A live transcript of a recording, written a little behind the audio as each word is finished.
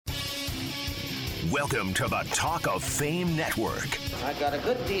Welcome to the Talk of Fame Network. I got a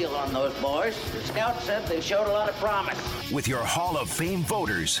good deal on those boys. The scout said they showed a lot of promise. With your Hall of Fame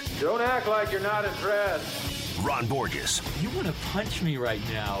voters. Don't act like you're not impressed. Ron Borges. You want to punch me right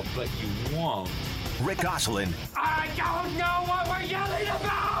now, but you won't. Rick Gosselin. I don't know what we're yelling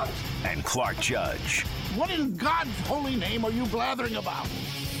about! And Clark Judge. What in God's holy name are you blathering about?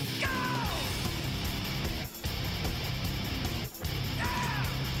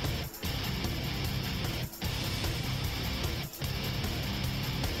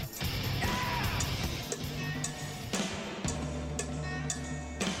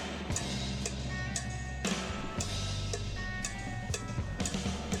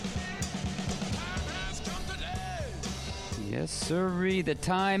 Yes, sirree. The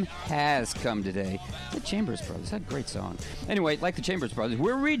time has come today. The Chambers Brothers. That great song. Anyway, like the Chambers Brothers,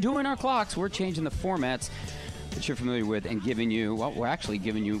 we're redoing our clocks. We're changing the formats that you're familiar with and giving you, well, we're actually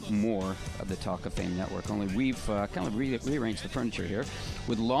giving you more of the Talk of Fame Network. Only we've kind of rearranged the furniture here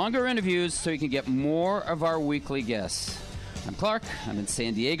with longer interviews so you can get more of our weekly guests. I'm Clark. I'm in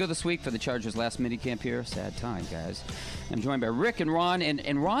San Diego this week for the Chargers' last minicamp here. Sad time, guys. I'm joined by Rick and Ron.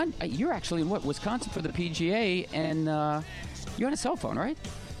 And Ron, you're actually in Wisconsin for the PGA, and you're on a cell phone, right?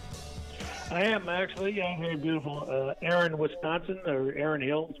 I am actually out here in beautiful Erin, Wisconsin, or Erin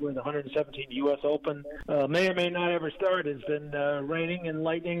Hills. We're in the 117 U.S. Open. May or may not ever start. It's been raining and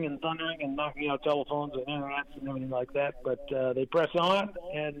lightning and thundering and knocking out telephones and internets and everything like that. But they press on,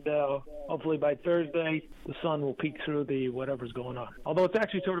 and hopefully by Thursday the sun will peek through the whatever's going on. Although it's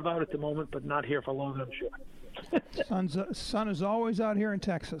actually sort of out at the moment, but not here for long, I'm sure. Sun is always out here in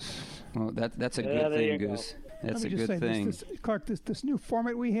Texas. Well, that's a good thing, Goose. That's a good thing. Clark, this new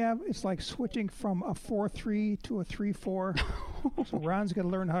format we have, it's like switching from a 4-3 to a 3-4. So Ron's got to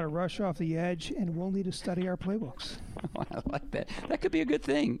learn how to rush off the edge, and we'll need to study our playbooks. Oh, I like that. That could be a good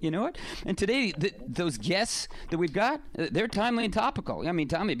thing. You know what? And today, those guests that we've got, they're timely and topical. I mean,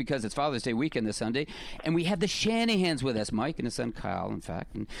 timely because it's Father's Day weekend this Sunday, and we have the Shanahans with us, Mike and his son Kyle, in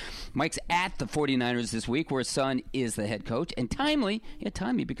fact. And Mike's at the 49ers this week, where his son is the head coach. And timely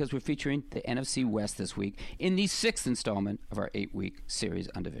because we're featuring the NFC West this week in the 6th installment of our 8-week series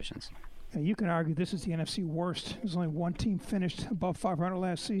on divisions. You can argue this is the NFC worst. There's only one team finished above 500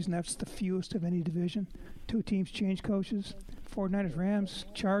 last season. That's the fewest of any division. 2 teams changed coaches. 49ers, Rams,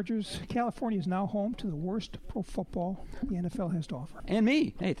 Chargers. California is now home to the worst pro football the NFL has to offer. And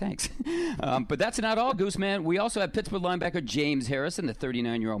me. Hey, thanks. But that's not all, Gooseman. We also have Pittsburgh linebacker James Harrison, the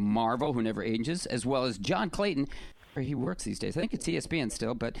 39-year-old marvel who never ages, as well as John Clayton, where he works these days. I think it's ESPN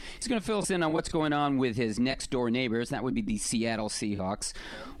still, but he's going to fill us in on what's going on with his next-door neighbors. That would be the Seattle Seahawks.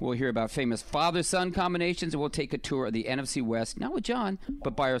 We'll hear about famous father-son combinations, and we'll take a tour of the NFC West, not with John,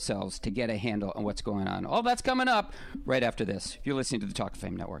 but by ourselves to get a handle on what's going on. All that's coming up right after this. You're listening to the Talk of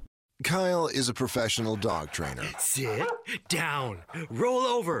Fame Network. Kyle is a professional dog trainer. Sit down. Roll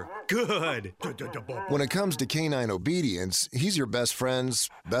over. Good. When it comes to canine obedience, he's your best friend's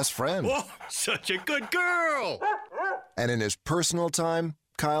best friend. Oh, such a good girl. And in his personal time,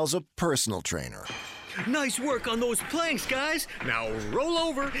 Kyle's a personal trainer. Nice work on those planks, guys. Now roll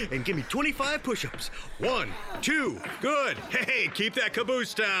over and give me 25 push-ups. 1, 2, good. Hey, keep that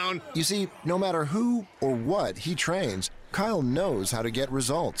caboose down. You see, no matter who or what he trains, Kyle knows how to get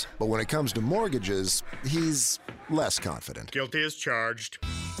results. But when it comes to mortgages, he's less confident. Guilty as charged.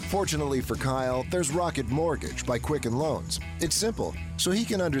 Fortunately for Kyle, there's Rocket Mortgage by Quicken Loans. It's simple, so he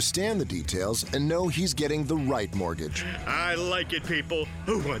can understand the details and know he's getting the right mortgage. I like it, people.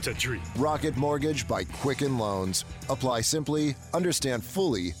 Who wants a treat? Rocket Mortgage by Quicken Loans. Apply simply, understand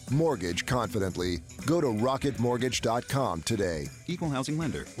fully, mortgage confidently. Go to rocketmortgage.com today. Equal housing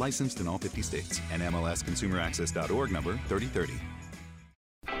lender. Licensed in all 50 states. NMLSConsumerAccess.org number 3030.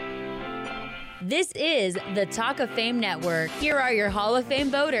 This is the Talk of Fame Network. Here are your Hall of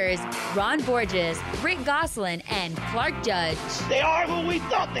Fame voters, Ron Borges, Rick Gosselin, and Clark Judge. They are who we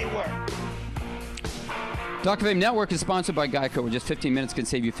thought they were. Talk of Fame Network is sponsored by Geico, where just 15 minutes can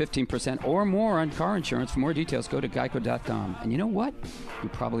save you 15% or more on car insurance. For more details, go to geico.com. And you know what? You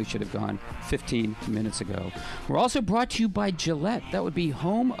probably should have gone 15 minutes ago. We're also brought to you by Gillette. That would be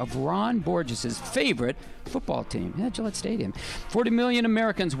home of Ron Borges' favorite football team. Yeah, Gillette Stadium. 40 million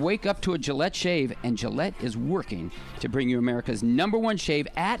Americans wake up to a Gillette shave, and Gillette is working to bring you America's #1 shave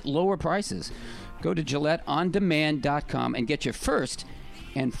at lower prices. Go to GilletteOnDemand.com and get your first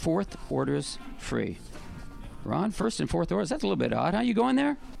and fourth orders free. Ron, first and fourth orders, that's a little bit odd. How you going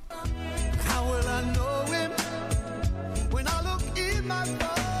there? How will I know him when I look in my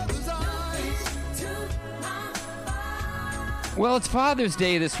father's eyes? Well, it's Father's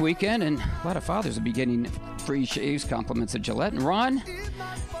Day this weekend, and a lot of fathers will be getting free shaves, compliments of Gillette. And Ron,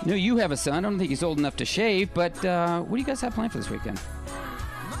 no, you have a son. I don't think he's old enough to shave, but what do you guys have planned for this weekend?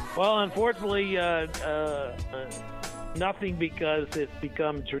 Well, unfortunately, nothing, because it's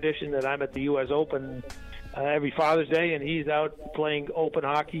become tradition that I'm at the U.S. Open every Father's Day, and he's out playing open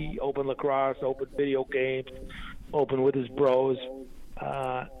hockey, open lacrosse, open video games, open with his bros.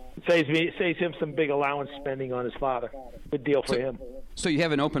 Saves him some big allowance spending on his father. Good deal for him. So you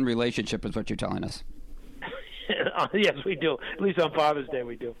have an open relationship is what you're telling us. Yes, we do. At least on Father's Day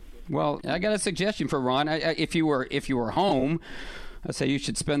we do. Well, I got a suggestion for Ron. If you were home, I'd say you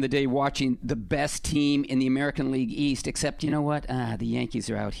should spend the day watching the best team in the American League East, except you know what? The Yankees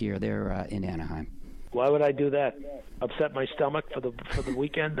are out here. They're in Anaheim. Why would I do that? Upset my stomach for the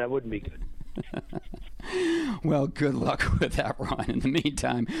weekend? That wouldn't be good. Well, good luck with that, Ron. In the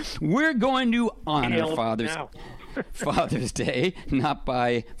meantime, we're going to honor Father's Day, not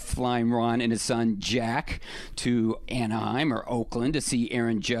by flying Ron and his son Jack to Anaheim or Oakland to see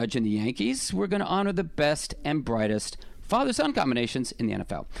Aaron Judge and the Yankees. We're going to honor the best and brightest father-son combinations in the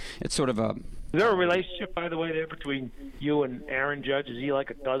NFL. It's sort of a... Is there a relationship, by the way, there between you and Aaron Judge? Is he like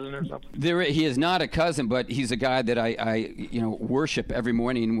a cousin or something? He is not a cousin, but he's a guy that I worship every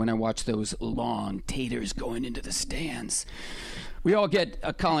morning when I watch those long taters going into the stands. We all get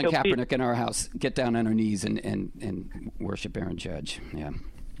a Colin Kaepernick in our house, get down on our knees and worship Aaron Judge. Yeah.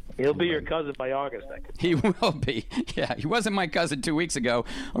 He'll be your cousin by August, I think. He will be. Yeah, he wasn't my cousin 2 weeks ago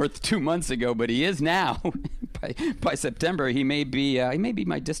or 2 months ago, but he is now. By September, he may be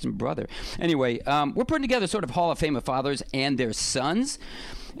my distant brother. Anyway, we're putting together sort of Hall of Fame of fathers and their sons.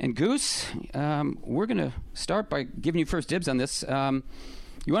 And Goose, we're going to start by giving you first dibs on this.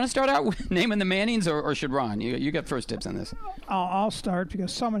 You want to start out with naming the Mannings, or should Ron? You got first dibs on this. I'll start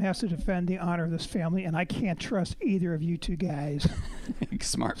because someone has to defend the honor of this family, and I can't trust either of you two guys.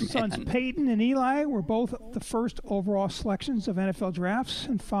 Smart man. Sons Peyton and Eli were both the first overall selections of NFL drafts,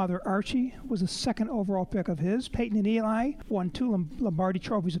 and father Archie was the second overall pick of his. Peyton and Eli won 2 Lombardi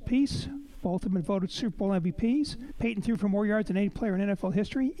trophies apiece. Both have been voted Super Bowl MVPs. Peyton threw for more yards than any player in NFL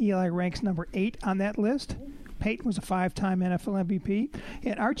history. Eli ranks number 8 on that list. Peyton was a 5-time NFL MVP,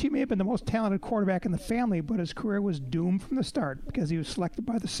 and Archie may have been the most talented quarterback in the family, but his career was doomed from the start because he was selected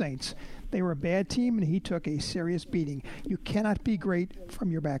by the Saints. They were a bad team, and he took a serious beating. You cannot be great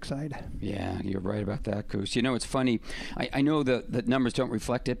from your backside. Yeah, you're right about that, Goose. You know, it's funny. I know the numbers don't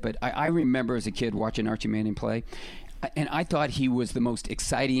reflect it, but I remember as a kid watching Archie Manning play, and I thought he was the most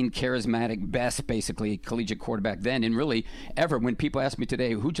exciting, charismatic, best, basically, collegiate quarterback then, and really ever. When people ask me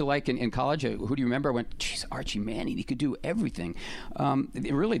today, who'd you like in college? Who do you remember? I went, geez, Archie Manning. He could do everything.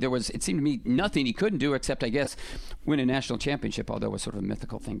 It seemed to me, nothing he couldn't do except, I guess, win a national championship, although it was sort of a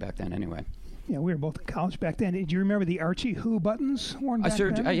mythical thing back then anyway. Yeah, we were both in college back then. Do you remember the Archie Who buttons worn back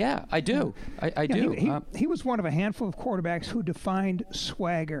then? Yeah, I do. I do. He was one of a handful of quarterbacks who defined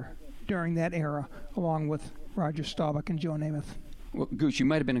swagger during that era, along with Roger Staubach and Joe Namath. Well, Goose, you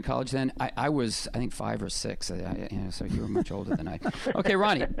might have been in college then. I was, I think, 5 or 6. So you were much older than I. Okay,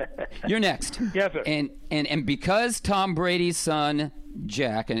 Ronnie, you're next. Yes, sir. And because Tom Brady's son,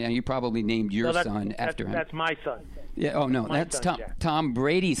 Jack, and you probably named your son after him. That's my son. Yeah. Oh no, that's Tom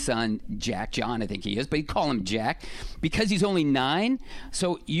Brady's son, Jack. John, I think he is, but you call him Jack because he's only 9.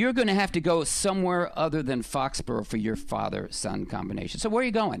 So you're going to have to go somewhere other than Foxborough for your father-son combination. So where are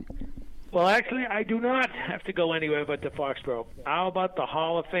you going? Well, actually, I do not have to go anywhere but to Foxborough. How about the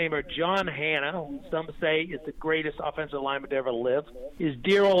Hall of Famer John Hanna, who some say is the greatest offensive lineman to ever live, his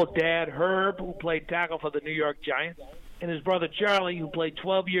dear old dad, Herb, who played tackle for the New York Giants, and his brother Charlie, who played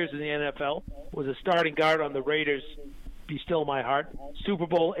 12 years in the NFL, was a starting guard on the Raiders, Be Still My Heart, Super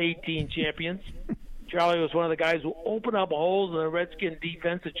Bowl 18 champions. Charlie was one of the guys who opened up holes in the Redskin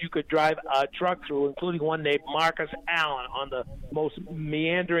defense that you could drive a truck through, including one named Marcus Allen on the most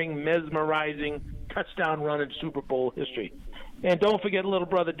meandering, mesmerizing touchdown run in Super Bowl history. And don't forget little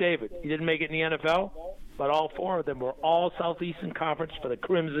brother David. He didn't make it in the NFL, but all 4 of them were all Southeastern Conference for the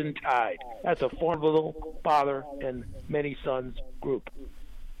Crimson Tide. That's a formidable father and many sons group.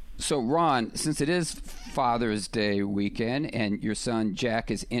 So, Ron, since it is Father's Day weekend and your son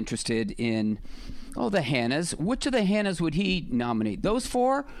Jack is interested in the Hannas, which of the Hannas would he nominate? Those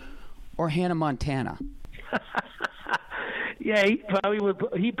 4 or Hannah Montana? Yeah,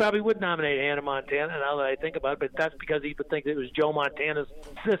 he probably would nominate Hannah Montana, now that I think about it, but that's because he would think it was Joe Montana's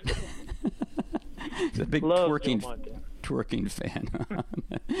sister. It's a big twerking fan.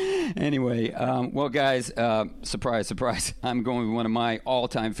 Anyway, well, guys, surprise, surprise. I'm going with one of my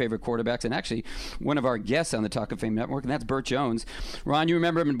all-time favorite quarterbacks, and actually one of our guests on the Talk of Fame Network, and that's Burt Jones. Ron, you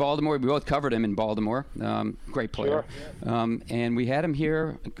remember him in Baltimore. We both covered him in Baltimore. Great player. Sure. And we had him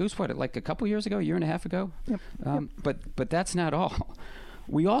here, Goose, like a couple years ago, a year and a half ago? Yep. But that's not all.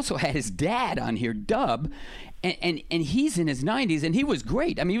 We also had his dad on here, Dub, and he's in his 90s, and he was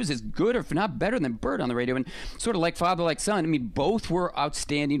great. I mean, he was as good, or if not better, than Burt on the radio, and sort of like father, like son. I mean, both were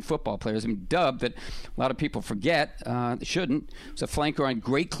outstanding football players. I mean, Dub, that a lot of people forget, shouldn't, was a flanker on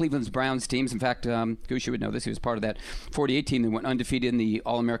great Cleveland Browns teams. In fact, Goose, you would know this. He was part of that 48 team that went undefeated in the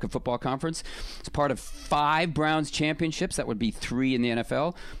All-American Football Conference. He's part of 5 Browns championships. That would be 3 in the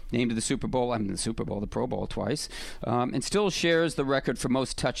NFL. Named to the Super Bowl, the Pro Bowl twice, and still shares the record for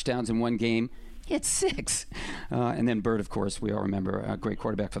most touchdowns in one game. He had 6. And then Burt, of course, we all remember, a great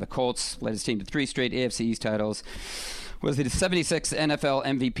quarterback for the Colts, led his team to 3 straight AFC East titles, was the 76th NFL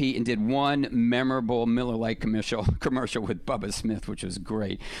MVP, and did one memorable Miller Lite commercial with Bubba Smith, which was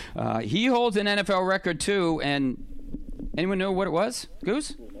great. He holds an NFL record, too, and anyone know what it was,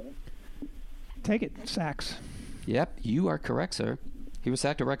 Goose? Take it, sacks. Yep, you are correct, sir. He was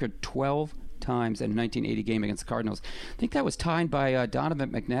sacked a record 12 times in a 1980 game against the Cardinals. I think that was tied by Donovan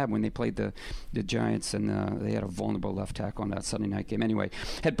McNabb when they played the Giants, and they had a vulnerable left tackle on that Sunday night game. Anyway,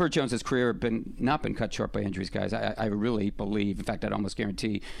 had Burt Jones' career not been cut short by injuries, guys, I really believe, in fact, I'd almost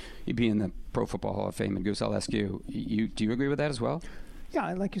guarantee he'd be in the Pro Football Hall of Fame. And Goose, I'll ask you, do you agree with that as well?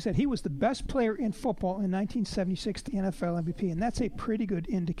 Yeah, like you said, he was the best player in football in 1976, the NFL MVP, and that's a pretty good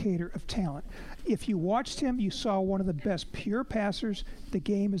indicator of talent. If you watched him, you saw one of the best pure passers the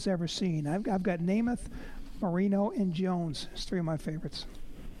game has ever seen. I've got Namath, Marino, and Jones. It's 3 of my favorites.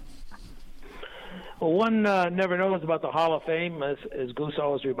 Well, one never knows about the Hall of Fame, as Goose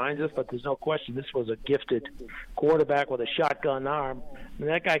always reminds us, but there's no question this was a gifted quarterback with a shotgun arm. I mean,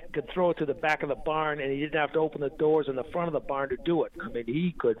 that guy could throw it to the back of the barn, and he didn't have to open the doors in the front of the barn to do it. I mean,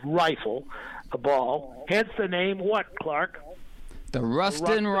 he could rifle a ball. Hence the name what, Clark? The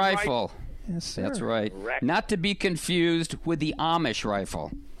Rustin Rifle. Yes, sir. That's right. Correct. Not to be confused with the Amish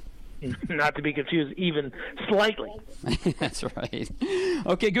rifle. Not to be confused even slightly. That's right.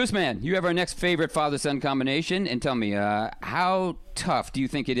 Okay, Gooseman, you have our next favorite father-son combination, and tell me, how tough do you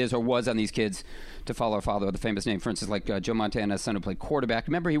think it is or was on these kids to follow a father with a famous name? For instance, like Joe Montana's son who played quarterback.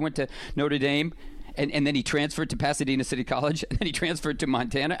 Remember, he went to Notre Dame, and then he transferred to Pasadena City College, and then he transferred to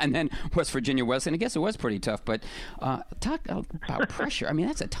Montana, and then West Virginia Wesleyan. I guess it was pretty tough, but talk about pressure. I mean,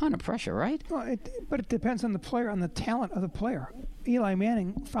 that's a ton of pressure, right? Well, but it depends on the player, on the talent of the player. Eli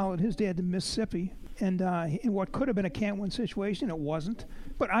Manning followed his dad to Mississippi, and in what could have been a can't-win situation, it wasn't.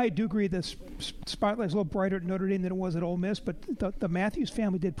 But I do agree the spotlight's a little brighter at Notre Dame than it was at Ole Miss, but the Matthews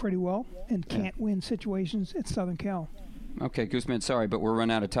family did pretty well in can't-win situations at Southern Cal. Okay, Gooseman, sorry, but we're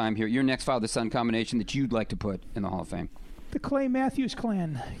running out of time here. Your next father-son combination that you'd like to put in the Hall of Fame? The Clay Matthews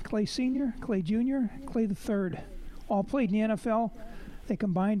clan. Clay Sr., Clay Jr., Clay III. All played in the NFL. They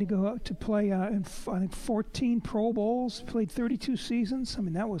combined to go out to play in, I think, 14 Pro Bowls, played 32 seasons. I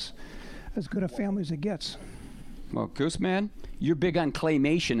mean, that was as good a family as it gets. Well, Gooseman, you're big on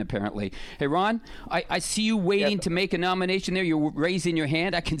claymation, apparently. Hey, Ron, I see you waiting to make a nomination there. You're raising your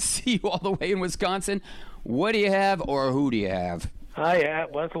hand. I can see you all the way in Wisconsin. What do you have, or who do you have? I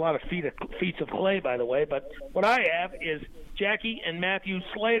have. Well, that's a lot of feats of clay, by the way. But what I have is Jackie and Matthew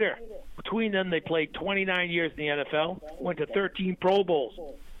Slater. Between them, they played 29 years in the NFL, went to 13 Pro Bowls.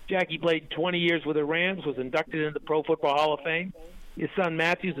 Jackie played 20 years with the Rams, was inducted into the Pro Football Hall of Fame. His son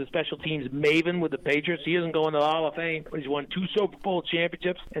Matthew's a special teams maven with the Patriots. He isn't going to the Hall of Fame, but he's won 2 Super Bowl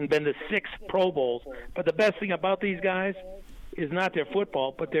championships and been to 6 Pro Bowls. But the best thing about these guys is not their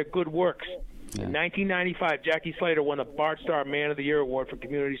football, but their good works. Yeah. In 1995, Jackie Slater won the Bart Starr Man of the Year Award for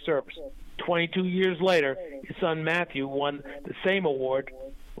community service. 22 years later, his son Matthew won the same award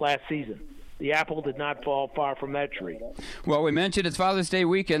last season. The apple did not fall far from that tree. Well, we mentioned it's Father's Day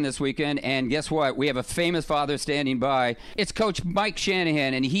weekend this weekend, and guess what? We have a famous father standing by. It's Coach Mike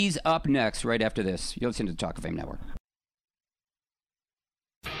Shanahan, and he's up next right after this. You're listening to the Talk of Fame Network.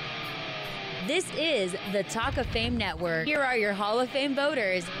 This is the Talk of Fame Network. Here are your Hall of Fame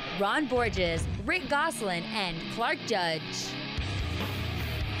voters, Ron Borges, Rick Gosselin, and Clark Judge.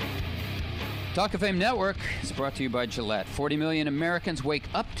 Talk of Fame Network is brought to you by Gillette. 40 million Americans wake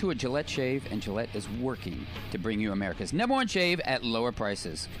up to a Gillette shave, and Gillette is working to bring you America's #1 shave at lower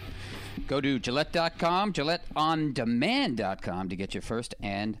prices. Go to Gillette.com, GilletteOnDemand.com to get your first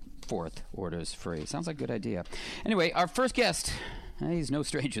and fourth orders free. Sounds like a good idea. Anyway, our first guest He's no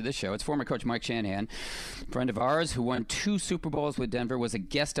stranger to this show. It's former coach Mike Shanahan, friend of ours who won 2 Super Bowls with Denver, was a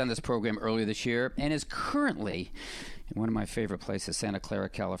guest on this program earlier this year, and is currently in one of my favorite places, Santa Clara,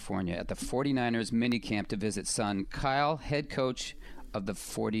 California, at the 49ers minicamp to visit son Kyle, head coach of the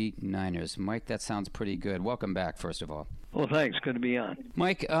 49ers. Mike, that sounds pretty good. Welcome back, first of all. Well, thanks. Good to be on.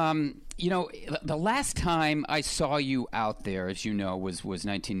 Mike, the last time I saw you out there, as you know, was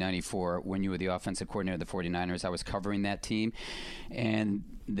 1994 when you were the offensive coordinator of the 49ers. I was covering that team, and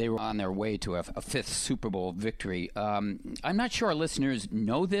they were on their way to a 5th Super Bowl victory. I'm not sure our listeners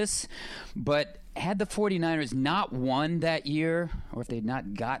know this, but had the 49ers not won that year, or if they'd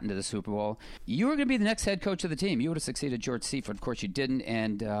not gotten to the Super Bowl, you were going to be the next head coach of the team. You would have succeeded George Seifert. Of course, you didn't,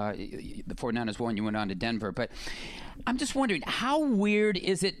 and the 49ers won. You went on to Denver. But I'm just wondering, how weird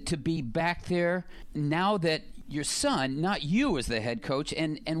is it to be back there now that your son, not you, is the head coach,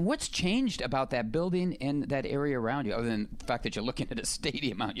 and what's changed about that building and that area around you, other than the fact that you're looking at a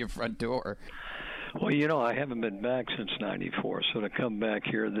stadium out your front door? Well, I haven't been back since '94, so to come back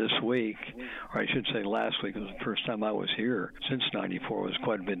here this week, or I should say last week, was the first time I was here since '94, was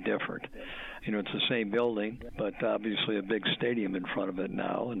quite a bit different. It's the same building, but obviously a big stadium in front of it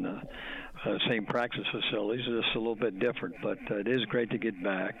now, and same practice facilities. It's just a little bit different, but it is great to get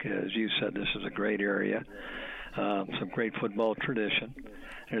back. As you said, this is a great area, some great football tradition,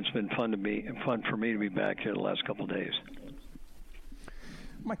 and it's been fun for me to be back here the last couple of days.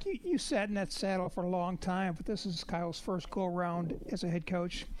 Mike, you sat in that saddle for a long time, but this is Kyle's first go-around as a head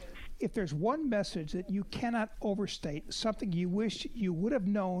coach. If there's one message that you cannot overstate, something you wish you would have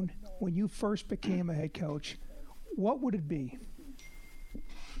known when you first became a head coach, what would it be?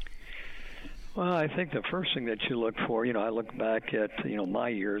 Well, I think the first thing that you look for, I look back at, my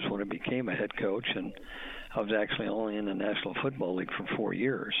years when I became a head coach, and I was actually only in the National Football League for 4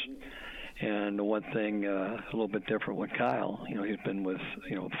 years. And the one thing a little bit different with Kyle, he's been with,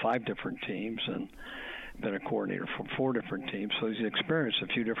 5 different teams and been a coordinator for 4 different teams. So he's experienced a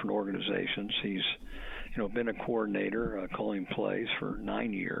few different organizations. He's, been a coordinator, calling plays for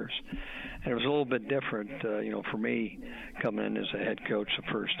 9 years. And it was a little bit different, for me coming in as a head coach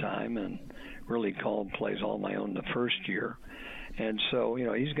the first time and really calling plays all my own the first year. And so,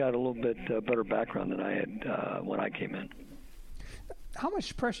 he's got a little bit better background than I had when I came in. How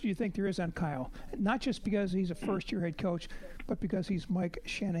much pressure do you think there is on Kyle? Not just because he's a first-year head coach, but because he's Mike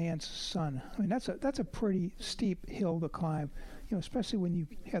Shanahan's son. I mean, that's a pretty steep hill to climb, especially when you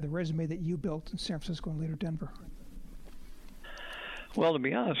have the resume that you built in San Francisco and later Denver. Well, to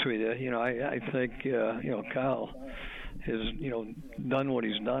be honest with you, I think Kyle has done what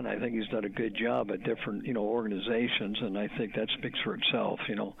he's done. I think he's done a good job at different organizations, and I think that speaks for itself.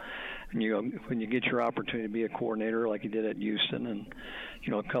 When you get your opportunity to be a coordinator like you did at Houston, and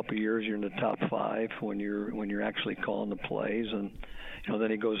a couple of years you're in the top 5 when you're actually calling the plays, and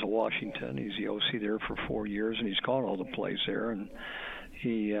then he goes to Washington. He's the OC there for 4 years, and he's calling all the plays there, and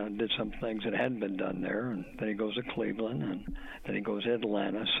he did some things that hadn't been done there, and then he goes to Cleveland, and then he goes to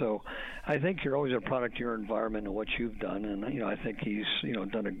Atlanta. So I think you're always a product of your environment and what you've done, and I think he's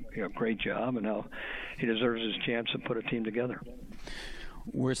done a great job, and now he deserves his chance to put a team together.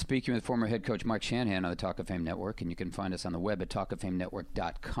 We're speaking with former head coach Mike Shanahan on the Talk of Fame Network, and you can find us on the web at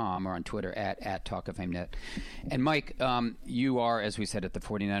talkoffamenetwork.com or on Twitter at Talk of Fame Net. And Mike, you are, as we said, at the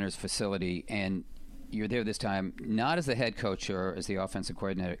 49ers facility, and you're there this time not as the head coach or as the offensive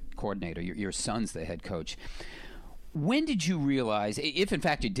coordinator. Your son's the head coach. When did you realize, if in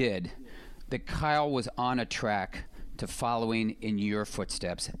fact you did, that Kyle was on a track to following in your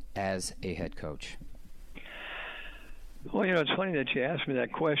footsteps as a head coach? Well, it's funny that you asked me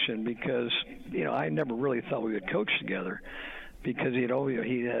that question because, I never really thought we would coach together because he had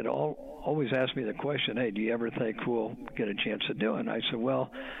always asked me the question, hey, do you ever think we'll get a chance to do it? And I said,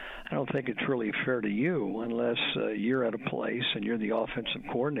 well, I don't think it's really fair to you unless you're at a place and you're the offensive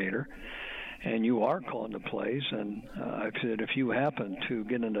coordinator and you are calling the plays. And I said, if you happen to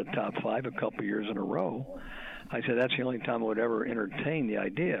get in the top 5 a couple years in a row, I said, that's the only time I would ever entertain the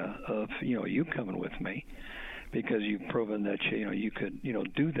idea of, you coming with me, because you've proven that you could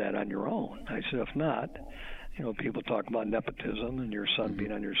do that on your own. I said, if not, people talk about nepotism and your son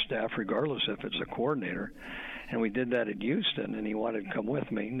being on your staff, regardless if it's a coordinator. And we did that at Houston, and he wanted to come with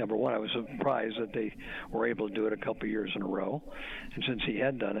me. Number one, I was surprised that they were able to do it a couple of years in a row. And since he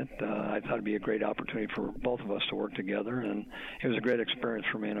had done it, I thought it'd be a great opportunity for both of us to work together. And it was a great experience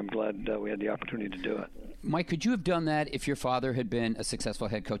for me, and I'm glad we had the opportunity to do it. Mike, could you have done that if your father had been a successful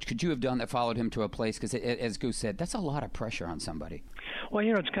head coach? Could you have done that, followed him to a place? Because, as Goose said, that's a lot of pressure on somebody. Well,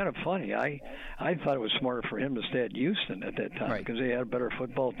 it's kind of funny. I thought it was smarter for him to stay at Houston at that time because they had a better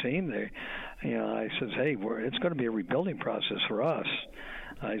football team. I said, hey, it's going to be a rebuilding process for us.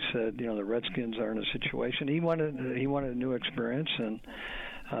 I said, the Redskins are in a situation. He wanted a new experience,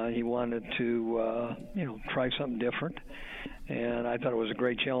 and he wanted to, try something different. And I thought it was a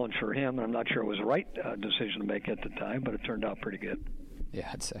great challenge for him. And I'm not sure it was the right decision to make at the time, but it turned out pretty good. Yeah,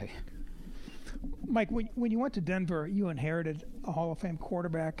 I'd say. Mike, when you went to Denver, you inherited a Hall of Fame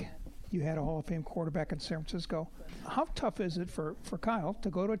quarterback. You had a Hall of Fame quarterback in San Francisco. How tough is it for Kyle to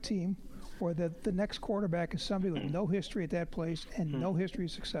go to a team where the next quarterback is somebody with no history at that place and no history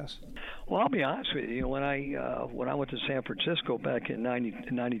of success? Well, I'll be honest with you. When I went to San Francisco back in 92,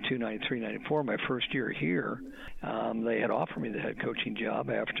 93, 94, my first year here, they had offered me the head coaching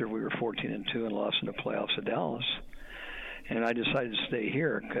job after we were 14-2 and lost in the playoffs to Dallas. And I decided to stay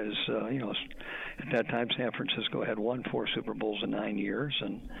here because, at that time San Francisco had won 4 Super Bowls in 9 years,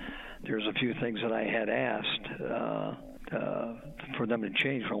 and there's a few things that I had asked for them to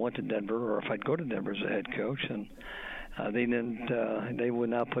change when I went to Denver, or if I'd go to Denver as a head coach, and they didn't. They would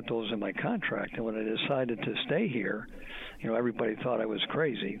not put those in my contract. And when I decided to stay here, everybody thought I was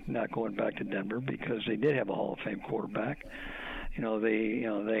crazy not going back to Denver because they did have a Hall of Fame quarterback.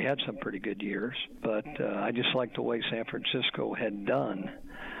 They had some pretty good years, but I just liked the way San Francisco had done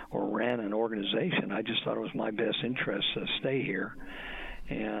or ran an organization. I just thought it was my best interest to stay here.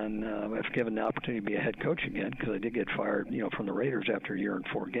 And if given the opportunity to be a head coach again, because I did get fired, from the Raiders after a year and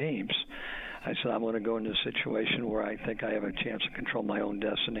 4 games, I said I'm going to go into a situation where I think I have a chance to control my own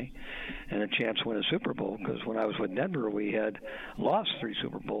destiny and a chance to win a Super Bowl. Because when I was with Denver, we had lost 3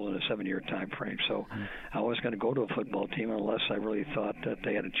 Super Bowls in a 7-year time frame. So I was going to go to a football team unless I really thought that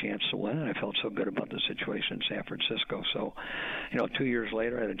they had a chance to win, and I felt so good about the situation in San Francisco. So, 2 years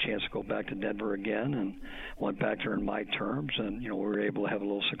later, I had a chance to go back to Denver again and went back there in my terms, and we were able to have a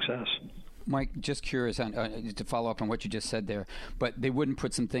little success. Mike, just curious to follow up on what you just said there, but they wouldn't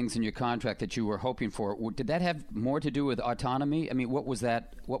put some things in your contract that you were hoping for. Did that have more to do with autonomy? I mean, what was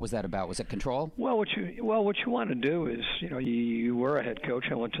that about? Was it control? Well, what you want to do is, you were a head coach.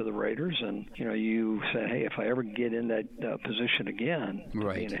 I went to the Raiders, and you said, hey, if I ever get in that position again,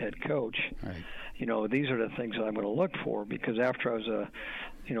 being a head coach, these are the things that I'm going to look for. Because after I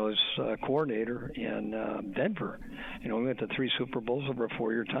was as coordinator in Denver, we went to 3 Super Bowls over a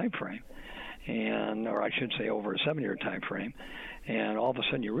 4-year time frame. Or I should say over a 7-year time frame, and all of a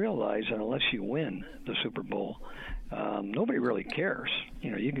sudden you realize that unless you win the Super Bowl, nobody really cares.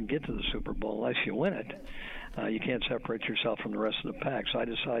 You can get to the Super Bowl unless you win it. You can't separate yourself from the rest of the pack. So I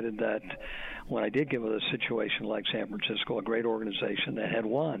decided that when I did get with a situation like San Francisco, a great organization that had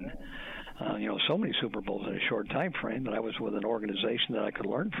won so many Super Bowls in a short time frame, that I was with an organization that I could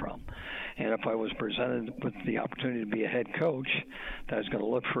learn from. And if I was presented with the opportunity to be a head coach, that I was going to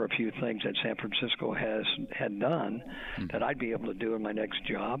look for a few things that San Francisco had done that I'd be able to do in my next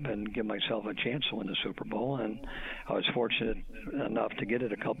job and give myself a chance to win the Super Bowl. And I was fortunate enough to get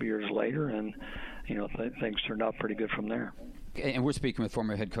it a couple years later, and things turned out pretty good from there. And we're speaking with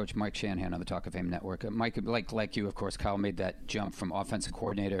former head coach Mike Shanahan on the Talk of Fame Network. Mike, like you, of course, Kyle made that jump from offensive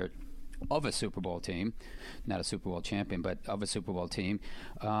coordinator of a Super Bowl team, not a Super Bowl champion, but of a Super Bowl team,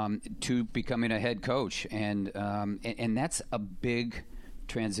 to becoming a head coach. And that's a big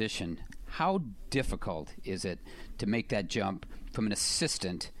transition. How difficult is it to make that jump from an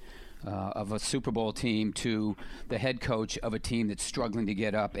assistant of a Super Bowl team to the head coach of a team that's struggling to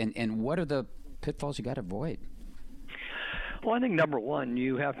get up? And what are the pitfalls you got to avoid? Well, I think number one,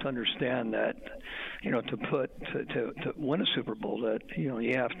 you have to understand that, to win a Super Bowl, that you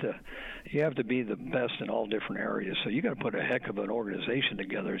have to be the best in all different areas. So you got to put a heck of an organization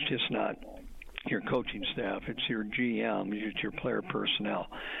together. It's just not your coaching staff, it's your GM, it's your player personnel,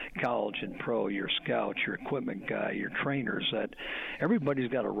 college and pro, your scouts, your equipment guy, your trainers, that everybody's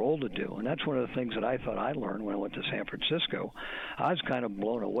got a role to do. And that's one of the things that I thought I learned when I went to San Francisco. I was kind of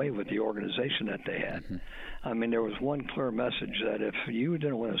blown away with the organization that they had. Mm-hmm. I mean, there was one clear message that if you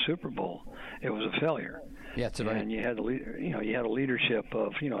didn't win a Super Bowl, it was a failure. Yeah, that's right. And you had a leadership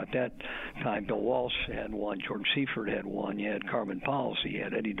of, at that time, Bill Walsh had one, George Seifert had one, you had Carmen Policy, you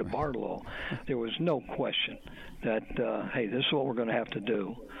had Eddie DeBartolo. there was no question that, hey, this is what we're going to have to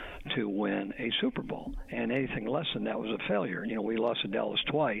do to win a Super Bowl. And anything less than that was a failure. You know, we lost to Dallas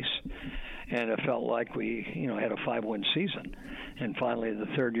twice, and it felt like we, had a 5-win season. And finally, the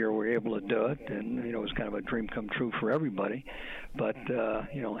third year, we were able to do it, and, it was kind of a dream come true for everybody. But, the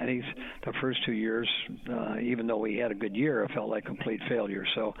first 2 years, even though we had a good year, it felt like complete failure.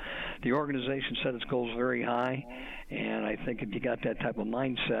 So the organization set its goals very high, and I think if you got that type of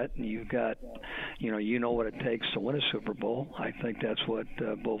mindset and you've got, you know what it takes to win a Super Bowl, I think that's what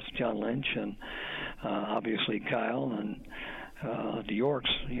both John Lynch and obviously Kyle and the Yorks,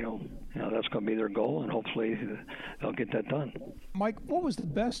 that's going to be their goal, and hopefully they'll get that done. Mike, what was the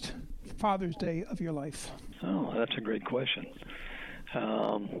best Father's Day of your life? Oh, that's a great question.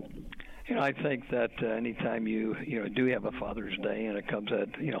 I think that anytime you do have a Father's Day and it comes at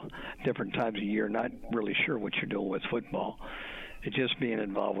different times of year, not really sure what you're doing with football, it's just being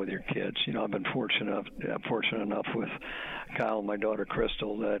involved with your kids. I've been fortunate enough with Kyle and my daughter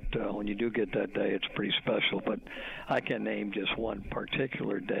Crystal that when you do get that day, it's pretty special. But I can't name just one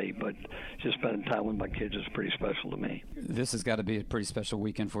particular day, but just spending time with my kids is pretty special to me. This has got to be a pretty special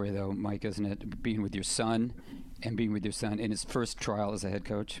weekend for you, though, Mike, isn't it? Being with your son in his first trial as a head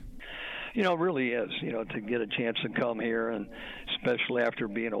coach. It really is, to get a chance to come here, and especially after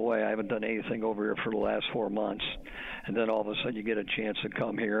being away. I haven't done anything over here for the last 4 months. And then all of a sudden you get a chance to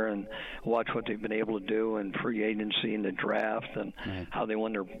come here and watch what they've been able to do in free agency and the draft, and how they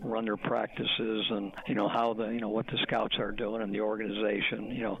run their practices, and, how what the scouts are doing in the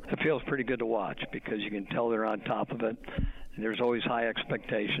organization. It feels pretty good to watch because you can tell they're on top of it. There's always high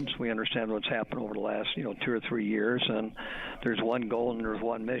expectations. We understand what's happened over the last, 2 or 3 years, and there's one goal and there's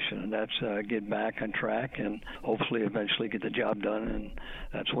one mission, and that's get back on track and hopefully eventually get the job done, and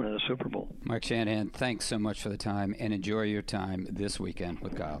that's winning the Super Bowl. Mike Shanahan, thanks so much for the time, and enjoy your time this weekend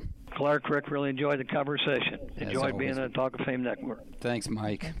with Kyle. Clark, Rick, really enjoyed the conversation. Enjoyed being on the Talk of Fame Network. Thanks,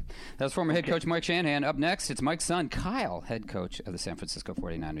 Mike. That's former head coach Mike Shanahan. Up next, it's Mike's son, Kyle, head coach of the San Francisco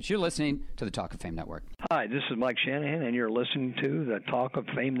 49ers. You're listening to the Talk of Fame Network. Hi, this is Mike Shanahan, and you're listening to the Talk of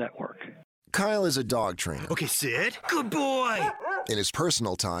Fame Network. Kyle is a dog trainer. Okay, sit. Good boy. In his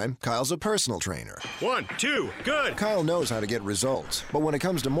personal time, Kyle's a personal trainer. 1, 2, good. Kyle knows how to get results, but when it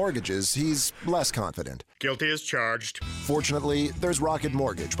comes to mortgages, he's less confident. Guilty as charged. Fortunately, there's Rocket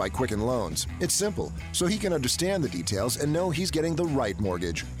Mortgage by Quicken Loans. It's simple, so he can understand the details and know he's getting the right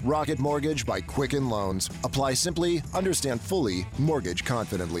mortgage. Rocket Mortgage by Quicken Loans. Apply simply, understand fully, mortgage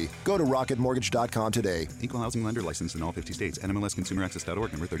confidently. Go to rocketmortgage.com today. Equal housing lender licensed in all 50 states.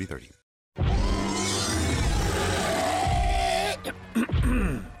 NMLSconsumeraccess.org, number 3030.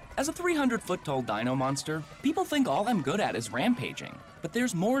 As a 300-foot-tall dino monster, people think all I'm good at is rampaging. But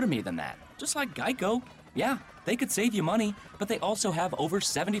there's more to me than that. Just like Geico. Yeah, they could save you money, but they also have over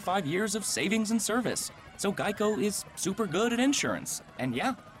 75 years of savings and service. So Geico is super good at insurance. And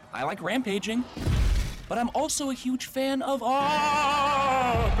yeah, I like rampaging. But I'm also a huge fan of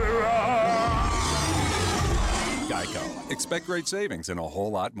opera. Geico. Expect great savings and a whole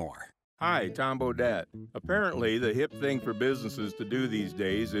lot more. Hi, Tom Bodette. Apparently, the hip thing for businesses to do these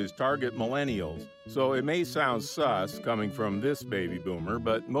days is target millennials. So it may sound sus coming from this baby boomer,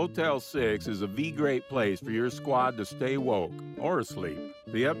 but Motel 6 is a V-great place for your squad to stay woke or asleep.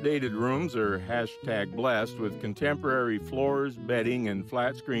 The updated rooms are #blessed with contemporary floors, bedding, and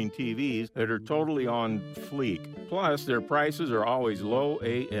flat-screen TVs that are totally on fleek. Plus, their prices are always low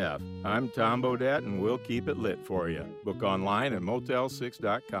AF. I'm Tom Bodette, and we'll keep it lit for you. Book online at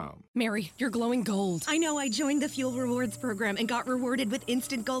motel6.com. Mary, you're glowing gold. I know. I joined the Fuel Rewards program and got rewarded with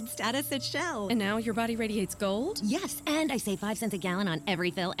instant gold status at Shell. And now your body radiates gold? Yes, and I save 5 cents a gallon on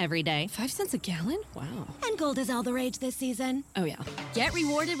every fill every day. 5 cents a gallon? Wow. And gold is all the rage this season. Oh, yeah. Get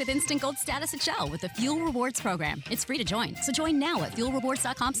rewarded with instant gold status at Shell with the Fuel Rewards program. It's free to join, so join now at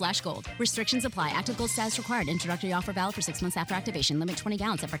fuelrewards.com/gold. Restrictions apply. Active gold status required. Introductory offer valid for 6 months after activation. Limit 20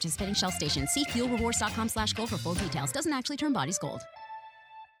 gallons at participating Shell stations. See fuelrewards.com/gold for full details. Doesn't actually turn bodies gold.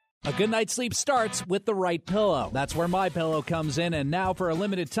 A good night's sleep starts with the right pillow. That's where MyPillow comes in, and now for a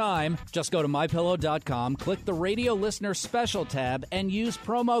limited time, just go to MyPillow.com, click the Radio Listener Special tab, and use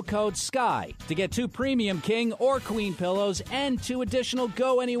promo code SKY to get 2 premium king or queen pillows and 2 additional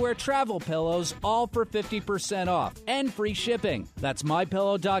Go Anywhere travel pillows, all for 50% off and free shipping. That's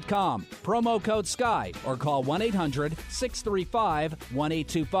MyPillow.com, promo code SKY, or call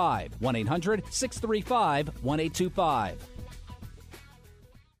 1-800-635-1825, 1-800-635-1825.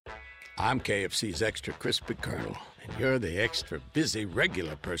 I'm KFC's Extra Crispy Colonel, and you're the extra busy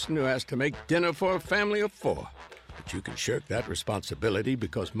regular person who has to make dinner for a family of 4. But But you can shirk that responsibility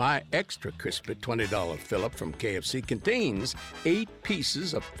because my Extra Crispy $20 fill-up from KFC contains 8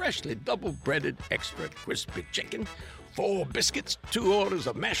 pieces of freshly double-breaded Extra Crispy chicken, 4 biscuits, 2 orders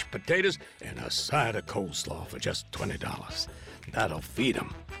of mashed potatoes, and a side of coleslaw for just $20. That'll feed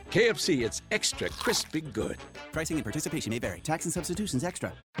them. KFC, it's extra crispy good. Pricing and participation may vary. Tax and substitutions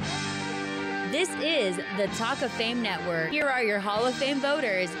extra. This is the Talk of Fame Network. Here are your Hall of Fame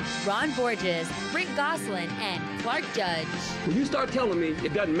voters, Ron Borges, Rick Gosselin, and Clark Judge. When you start telling me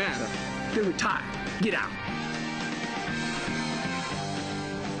it doesn't matter, then retire. Get out.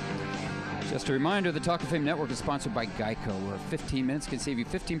 Just a reminder, the Talk of Fame Network is sponsored by Geico, where 15 minutes can save you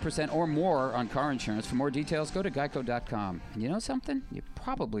 15% or more on car insurance. For more details, go to geico.com. You know something? You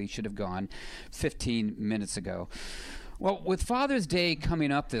probably should have gone 15 minutes ago. Well, with Father's Day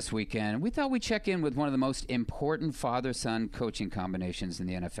coming up this weekend, we thought we'd check in with one of the most important father-son coaching combinations in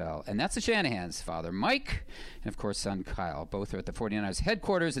the NFL, and that's the Shanahans, father Mike and, of course, son Kyle. Both are at the 49ers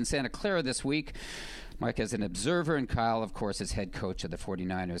headquarters in Santa Clara this week. Mike as an observer, and Kyle, of course, is head coach of the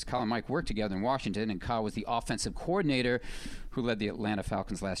 49ers. Kyle and Mike worked together in Washington, and Kyle was the offensive coordinator who led the Atlanta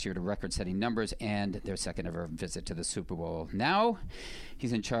Falcons last year to record-setting numbers and their second-ever visit to the Super Bowl. Now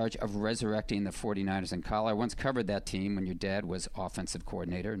he's in charge of resurrecting the 49ers. And Kyle, I once covered that team when your dad was offensive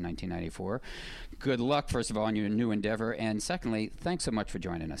coordinator in 1994. Good luck, first of all, in your new endeavor. And secondly, thanks so much for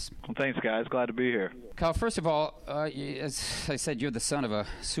joining us. Well, thanks, guys. Glad to be here. Kyle, first of all, as I said, you're the son of a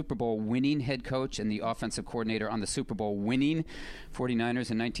Super Bowl winning head coach and the offensive coordinator on the Super Bowl winning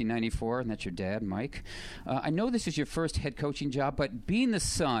 49ers in 1994, and that's your dad, Mike. I know this is your first head coaching job, but being the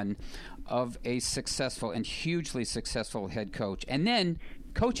son of a successful and hugely successful head coach and then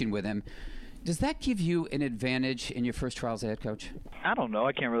coaching with him, does that give you an advantage in your first trial as a head coach? I don't know.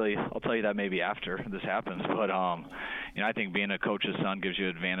 I can't really. I'll tell you that maybe after this happens. But I think being a coach's son gives you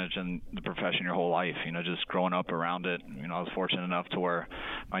advantage in the profession your whole life. Just growing up around it. I was fortunate enough to where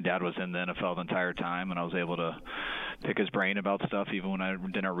my dad was in the NFL the entire time, and I was able to pick his brain about stuff even when I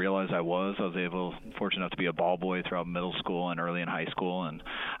didn't realize I was. Fortunate enough to be a ball boy throughout middle school and early in high school. And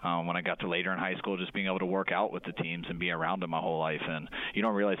when I got to later in high school, just being able to work out with the teams and be around them my whole life. And you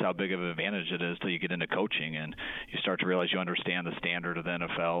don't realize how big of an advantage it is till you get into coaching, and you start to realize you understand the standard of the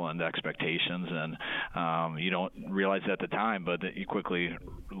NFL and the expectations. And you don't realize it at the time, but you quickly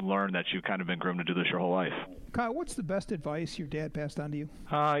learn that you've kind of been groomed to do this your whole life. Kyle, what's the best advice your dad passed on to you?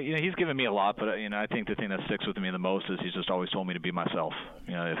 He's given me a lot, but I think the thing that sticks with me the most is he's just always told me to be myself.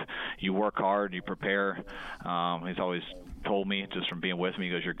 If you work hard, you prepare. He's always told me, just from being with me,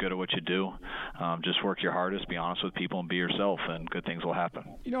 he goes, you're good at what you do. Just work your hardest, be honest with people, and be yourself, and good things will happen.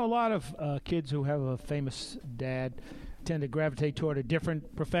 A lot of kids who have a famous dad tend to gravitate toward a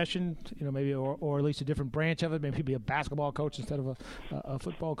different profession, maybe or at least a different branch of it. Maybe be a basketball coach instead of a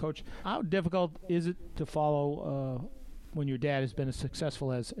football coach. How difficult is it to follow when your dad has been as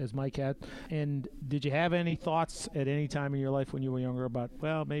successful as Mike had? And did you have any thoughts at any time in your life when you were younger about,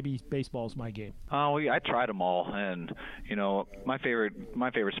 well, maybe baseball's my game? I tried them all, and my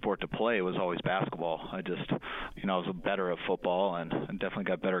favorite sport to play was always basketball. I was better at football, and definitely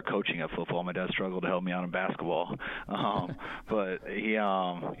got better coaching at football. My dad struggled to help me out in basketball, but he,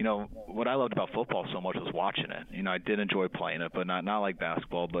 what I loved about football so much was watching it. I did enjoy playing it, but not like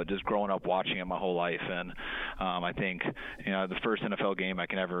basketball. But just growing up watching it my whole life, and I think the first NFL game I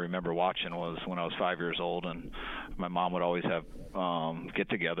can ever remember watching was when I was 5 years old, and my mom would always have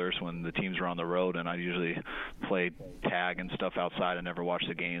get-togethers when the teams were on the road, and I usually played tag and stuff outside and never watched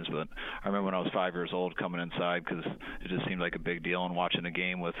the games. But I remember when I was 5 years old coming inside because it just seemed like a big deal, and watching a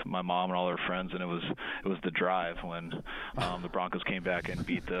game with my mom and all her friends, and it was the drive when the Broncos came back and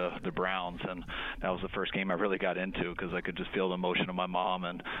beat the Browns, and that was the first game I really got into because I could just feel the emotion of my mom,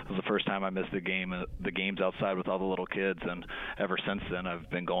 and it was the first time I missed the games outside with all the little kids. And ever since then, I've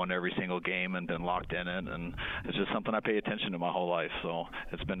been going to every single game and been locked in it, and it's just something I pay attention to my whole life. So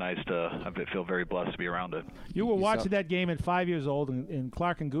it's been nice I feel very blessed to be around it. You were watching that game at 5 years old, and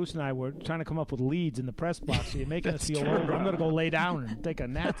Clark and Goose and I were trying to come up with leads in the press box. So you're making us feel old. I'm going to go lay down and take a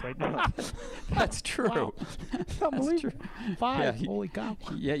nap right now. That's true. Wow. Unbelievable. Five. Yeah, holy cow.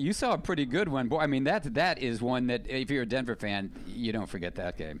 Yeah, you saw a pretty good one. Boy, I mean, that is one that if you're a Denver fan, you don't forget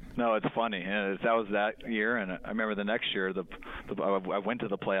that game. No, it's funny. That was that year, and I remember the next year, I went to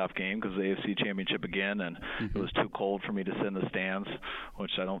the playoff game because the AFC Championship again, and it was too cold for me to sit in the stands,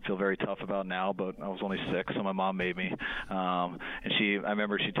 which I don't feel very tough about now, but I was only 6, so my mom made me. And I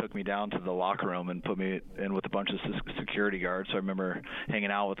remember she took me down to the locker room and put me in with a bunch of security guards. So I remember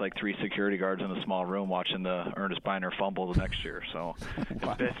hanging out with like 3 security guards in a small room watching the Ernest Biner fumble the next year. So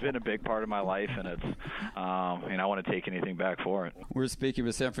it's been a big part of my life, and it's I want to take anything back for it. We're speaking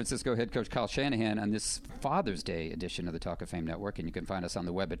with San Francisco head coach Kyle Shanahan on this Father's Day edition of the Talk of Fame Network, and you can find us on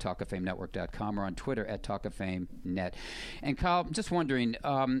the web at talkoffamenetwork.com or on Twitter at talkoffamenet. And Kyle, I'm just wondering,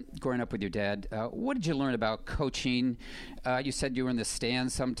 growing up with your dad, what did you learn about coaching? You said you were in the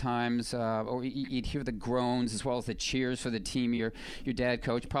stands sometimes, or you'd hear the groans as well as the cheers for the team your dad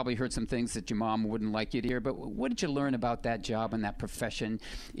coached. Probably heard some things that your mom wouldn't like you to hear, but what did you learn about that job and that profession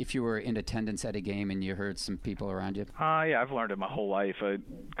if you were in attendance at a game and you heard some people around you? Yeah, I've learned it my whole life. I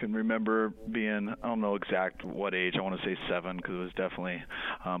can remember being, I don't know exact what age, I want to say 7 because it was definitely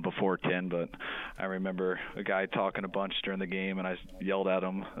before 10, but I remember a guy talking a bunch during the game, and I yelled at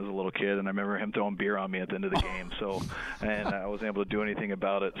him as a little kid, and I remember him throwing beer on me at the end of the game. And I wasn't able to do anything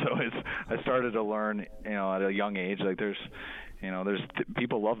about it. So I started to learn, at a young age, like there's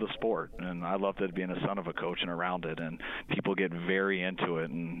people love the sport, and I loved it being a son of a coach and around it, and people get very into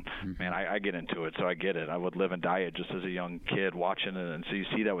it, and man, I get into it, so I get it. I would live and die it just as a young kid watching it, and so you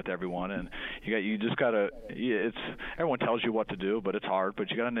see that with everyone, and you just gotta. Everyone tells you what to do, but it's hard.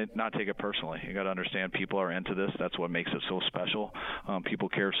 But you gotta not take it personally. You gotta understand people are into this. That's what makes it so special. People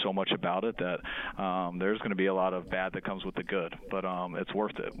care so much about it that there's going to be a lot of bad that comes with the good, but it's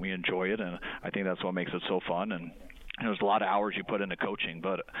worth it. We enjoy it, and I think that's what makes it so fun. And there's a lot of hours you put into coaching,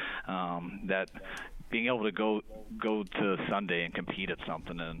 but that being able to go to Sunday and compete at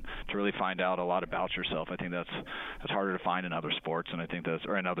something and to really find out a lot about yourself, I think that's harder to find in other sports, and I think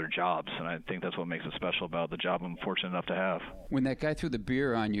or in other jobs, and I think that's what makes it special about the job I'm fortunate enough to have. When that guy threw the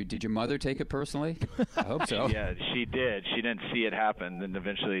beer on you, did your mother take it personally? I hope so. Yeah, she did. She didn't see it happen, and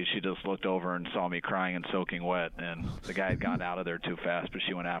eventually she just looked over and saw me crying and soaking wet, and the guy had gotten out of there too fast, but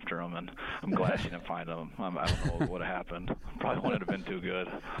she went after him, and I'm glad she didn't find him. I don't know what would have happened. Probably wouldn't have been too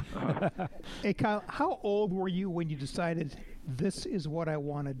good. Hey, Kyle, how old were you when you decided this is what I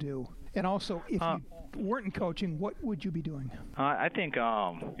want to do? And also, if you weren't in coaching, what would you be doing? I think,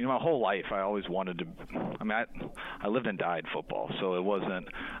 my whole life I always wanted to. I lived and died football, so it wasn't.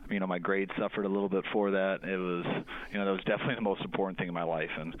 My grades suffered a little bit for that. It was, that was definitely the most important thing in my life.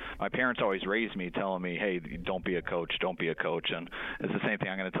 And my parents always raised me, telling me, "Hey, don't be a coach, don't be a coach." And it's the same thing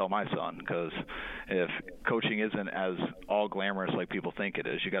I'm going to tell my son, because if coaching isn't as all glamorous like people think it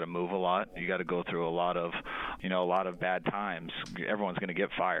is, you got to move a lot. You got to go through a lot of bad times. Everyone's going to get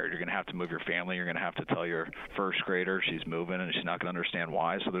fired. You're going to have to move your family. You're going to have to tell your first grader she's moving and she's not going to understand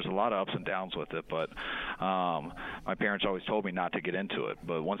why. So there's a lot of ups and downs with it. But my parents always told me not to get into it.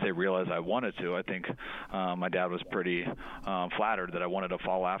 But once they realized I wanted to, I think my dad was pretty flattered that I wanted to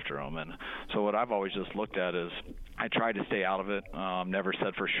fall after him. And so what I've always just looked at is I tried to stay out of it. Never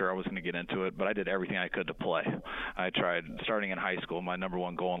said for sure I was going to get into it, but I did everything I could to play. I tried starting in high school. My number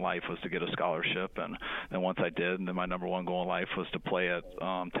one goal in life was to get a scholarship, and then once I did, then my number one goal in life was to play at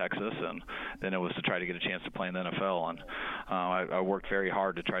Texas, and then it was to try to get a chance to play in the NFL. And I worked very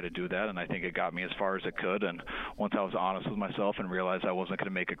hard to try to do that, and I think it got me as far as it could. And once I was honest with myself and realized I wasn't going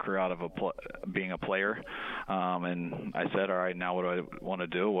to make a career out of being a player, and I said, all right, now what do I want to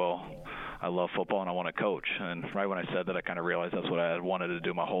do? Well, I love football and I want to coach. And right when I said that, I kind of realized that's what I had wanted to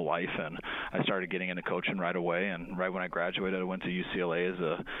do my whole life. And I started getting into coaching right away. And right when I graduated, I went to UCLA as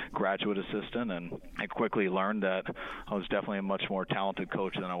a graduate assistant. And I quickly learned that I was definitely a much more talented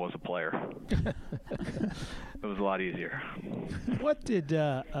coach than I was a player. It was a lot easier. What did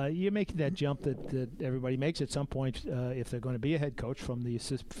you make that jump that everybody makes at some point if they're going to be a head coach from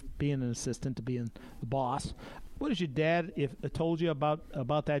being an assistant to being the boss? What has your dad told you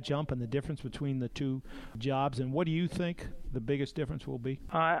about that jump and the difference between the two jobs, and what do you think the biggest difference will be?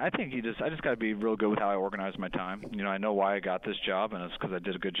 I think I just got to be real good with how I organize my time. I know why I got this job, and it's because I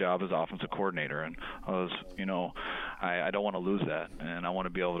did a good job as offensive coordinator, and I was, I don't want to lose that, and I want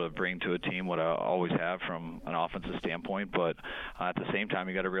to be able to bring to a team what I always have from an offensive standpoint. But at the same time,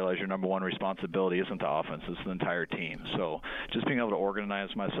 you got to realize your number one responsibility isn't the offense; it's the entire team. So just being able to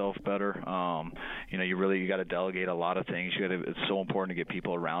organize myself better, you got to delegate a lot of things. It's so important to get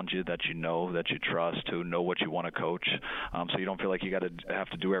people around you that you know, that you trust, who know what you want to coach. So you don't feel like you got to have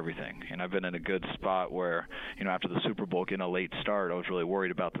to do everything. And I've been in a good spot where, after the Super Bowl getting a late start, I was really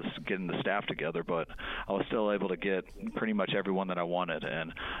worried about getting the staff together, but I was still able to get pretty much everyone that I wanted,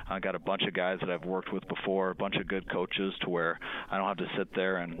 and I got a bunch of guys that I've worked with before, a bunch of good coaches to where I don't have to sit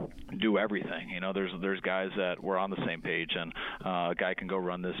there and do everything. There's guys that we're on the same page, and a guy can go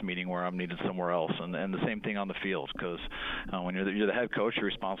run this meeting where I'm needed somewhere else, and the same thing on the field, because when you're the head coach, you're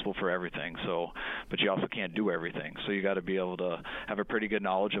responsible for everything. But you also can't do everything, so you got to be able to have a pretty good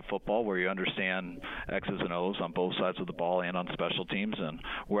knowledge of football where you understand X's and O's on both sides of the ball and on special teams, and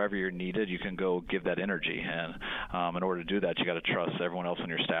wherever you're needed, you can go give that energy. And in order to do that, you got to trust everyone else on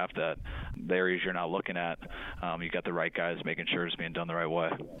your staff that the areas you're not looking at, you got the right guys making sure it's being done the right way.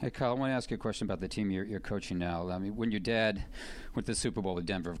 Hey, Kyle, I want to ask you a question about the team you're coaching now. I mean, when your dad went to the Super Bowl with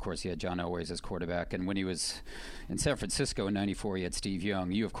Denver, of course, he had John Elway as quarterback, and when he was in San Francisco in '94, he had Steve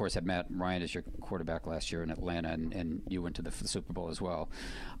Young. You, of course, had Matt Ryan as your quarterback last year in Atlanta, and you went to the Super Bowl as well.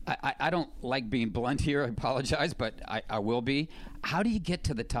 I don't like being blunt here. I apologize, but I will be. How do you get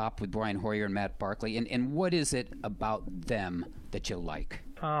to the top with Brian Hoyer and Matt Barkley, and what is it about them that you like?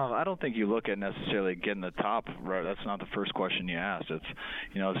 I don't think you look at necessarily getting the top. Right? That's not the first question you asked. It's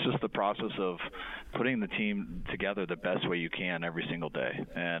just the process of putting the team together the best way you can every single day.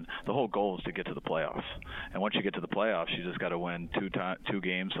 And the whole goal is to get to the playoffs. And once you get to the playoffs, you just got to win two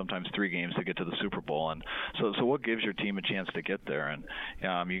games, sometimes 3 games to get to the Super Bowl. And so what gives your team a chance to get there? And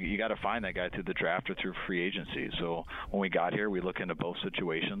you got to find that guy through the draft or through free agency. So when we got here, we looked into both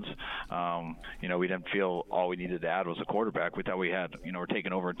situations. We didn't feel all we needed to add was a quarterback. We thought we had, we're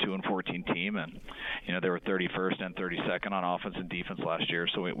taking over a 2-14 team, and they were 31st and 32nd on offense and defense last year.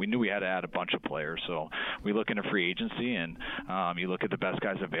 So we knew we had to add a bunch of players. So we look into free agency, and you look at the best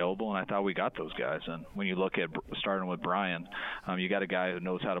guys available, and I thought we got those guys. And when you look at starting with Brian, you got a guy who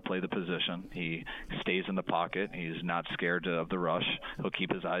knows how to play the position. He stays in the pocket. He's not scared of the rush. He'll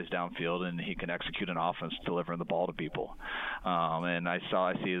keep his eyes downfield, and he can execute an offense delivering the ball to people. And I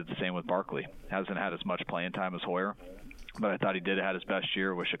see it the same with Barkley. Hasn't had as much playing time as Hoyer, but I thought he did have his best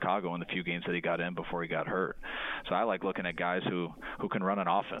year with Chicago in the few games that he got in before he got hurt. So I like looking at guys who can run an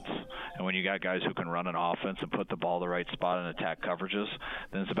offense. And when you got guys who can run an offense and put the ball the right spot and attack coverages,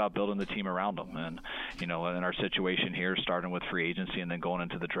 then it's about building the team around them. And, in our situation here, starting with free agency and then going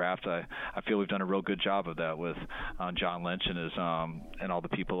into the draft, I feel we've done a real good job of that with John Lynch and his and all the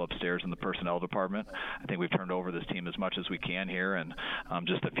people upstairs in the personnel department. I think we've turned over this team as much as we can here, and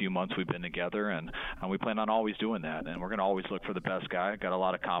just a few months we've been together, and we plan on always doing that. And we're going to always look for the best guy. Got a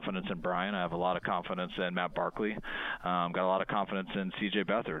lot of confidence in Brian. I have a lot of confidence in Matt Barkley. Got a lot of confidence in C.J.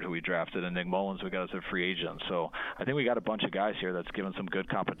 Beathard, who we drafted, and Nick Mullins, we got as a free agent. So I think we got a bunch of guys here that's given some good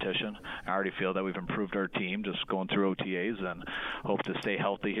competition. I already feel that we've improved our team just going through OTAs, and hope to stay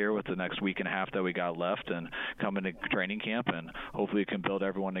healthy here with the next week and a half that we got left and come into training camp, and hopefully we can build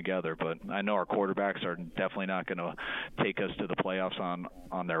everyone together. But I know our quarterbacks are definitely not going to take us to the playoffs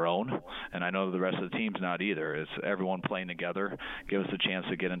on their own, and I know the rest of the team's not either. It's everyone playing together, give us a chance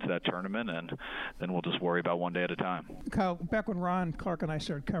to get into that tournament, and then we'll just worry about one day at a time. Kyle, back when Ron Clark and I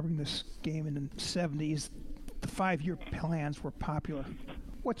started covering this game in the 70s, the 5-year plans were popular.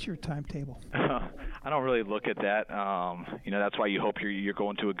 What's your timetable? I don't really look at that. That's why you hope you're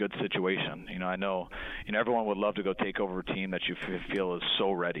going to a good situation. I know, everyone would love to go take over a team that you feel is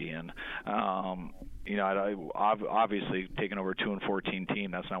so ready. And, obviously taking over a 2-14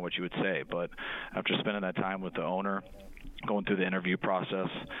 team, that's not what you would say. But after spending that time with the owner, going through the interview process,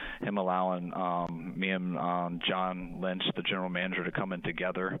 him allowing me and John Lynch, the general manager, to come in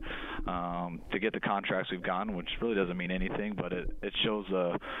together to get the contracts we've gotten, which really doesn't mean anything, but it shows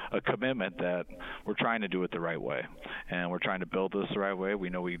a commitment that we're trying to do it the right way, and we're trying to build this the right way. We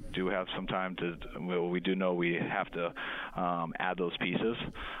know we do have some time we do know we have to add those pieces,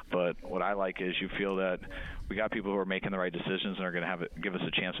 but what I like is you feel that we got people who are making the right decisions and are going to give us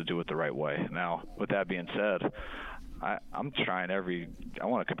a chance to do it the right way. Now, with that being said, I'm trying I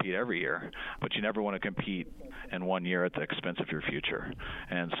want to compete every year, but you never want to compete in one year at the expense of your future.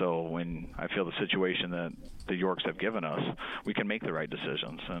 And so when I feel the situation that the Yorks have given us, we can make the right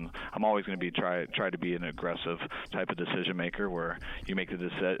decisions. And I'm always going to try to be an aggressive type of decision maker where you make the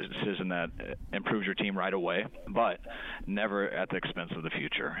decision that improves your team right away, but never at the expense of the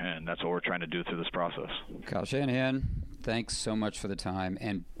future. And that's what we're trying to do through this process. Kyle Shanahan, thanks so much for the time,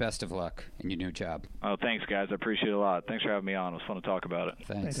 and best of luck in your new job. Oh, thanks, guys. I appreciate it a lot. Thanks for having me on. It was fun to talk about it.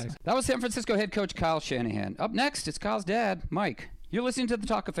 Thanks. That was San Francisco head coach Kyle Shanahan. Up next, it's Kyle's dad, Mike. You're listening to the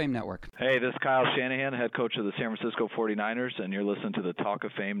Talk of Fame Network. Hey, this is Kyle Shanahan, head coach of the San Francisco 49ers, and you're listening to the Talk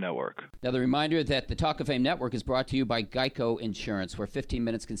of Fame Network. Now, the reminder that the Talk of Fame Network is brought to you by Geico Insurance, where 15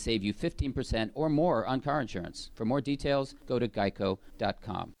 minutes can save you 15% or more on car insurance. For more details, go to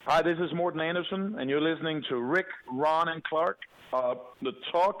geico.com. Hi, this is Morten Anderson, and you're listening to Rick, Ron, and Clark, the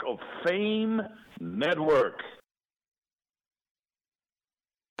Talk of Fame Network.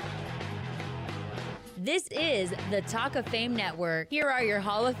 This is the Talk of Fame Network. Here are your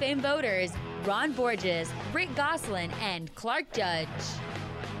Hall of Fame voters, Ron Borges, Rick Gosselin, and Clark Judge.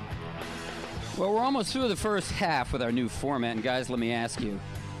 Well, we're almost through the first half with our new format, and guys, let me ask you,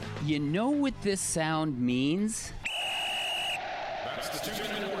 you know what this sound means? That's the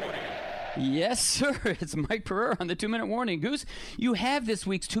 2-minute warning. Yes, sir. It's Mike Pereira on the 2-minute warning. Goose, you have this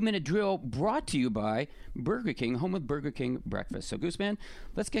week's 2-minute drill brought to you by Burger King, home of Burger King breakfast. So, Goose Man,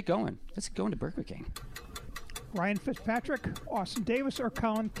 let's get going. Let's go into Burger King. Ryan Fitzpatrick, Austin Davis, or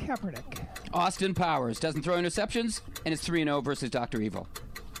Colin Kaepernick? Austin Powers doesn't throw interceptions, and it's 3-0 versus Dr. Evil.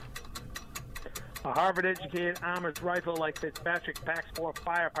 A Harvard-educated armored rifle like Fitzpatrick packs more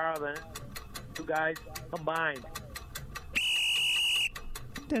firepower than two guys combined.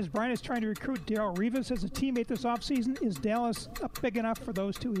 Des Bryant is trying to recruit Darrelle Revis as a teammate this offseason. Is Dallas big enough for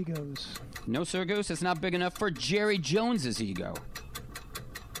those two egos? No, sir, Goose. It's not big enough for Jerry Jones's ego.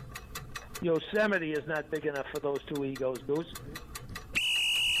 Yosemite is not big enough for those two egos, Goose.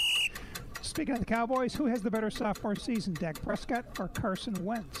 Speaking of the Cowboys, who has the better sophomore season, Dak Prescott or Carson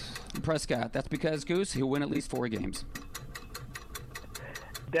Wentz? Prescott. That's because, Goose, he'll win at least 4 games.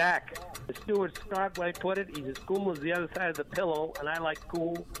 Dak. As Stuart Scott put it, he's as cool as the other side of the pillow, and I like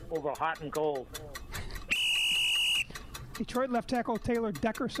cool over hot and cold. Detroit left tackle Taylor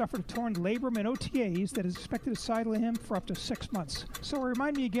Decker suffered a torn labrum in OTAs that is expected to sideline him for up to 6 months. So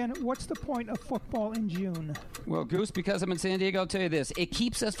remind me again, what's the point of football in June? Well, Goose, because I'm in San Diego, I'll tell you this. It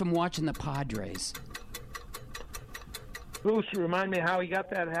keeps us from watching the Padres. Bruce, remind me how he got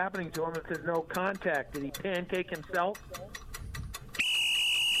that happening to him if there's no contact. Did he pancake himself?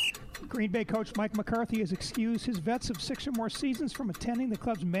 Green Bay coach Mike McCarthy has excused his vets of 6 or more seasons from attending the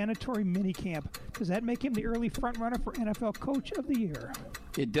club's mandatory minicamp. Does that make him the early frontrunner for NFL Coach of the Year?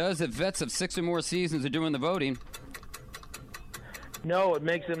 It does if vets of 6 or more seasons are doing the voting. No, it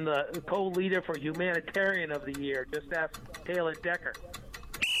makes him the co-leader for Humanitarian of the Year. Just ask Taylor Decker.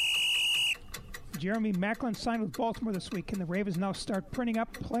 Jeremy Maclin signed with Baltimore this week. Can the Ravens now start printing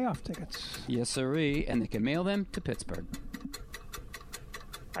up playoff tickets? Yes, sirree, and they can mail them to Pittsburgh.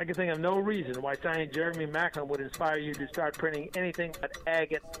 I can think of no reason why signing Jeremy Maclin would inspire you to start printing anything but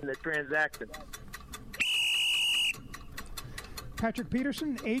agate in the transaction. Patrick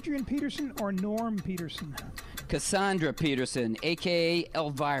Peterson, Adrian Peterson, or Norm Peterson? Cassandra Peterson, a.k.a.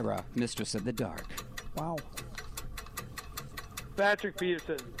 Elvira, Mistress of the Dark. Wow. Patrick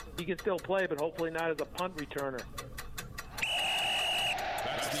Peterson. He can still play, but hopefully not as a punt returner.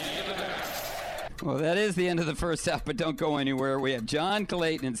 That's the end of that. Well, that is the end of the first half, but don't go anywhere. We have John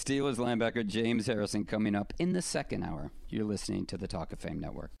Clayton and Steelers linebacker James Harrison coming up in the second hour. You're listening to the Talk of Fame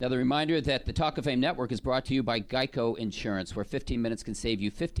Network. Now, the reminder that the Talk of Fame Network is brought to you by Geico Insurance, where 15 minutes can save you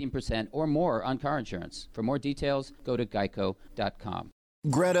 15% or more on car insurance. For more details, go to geico.com.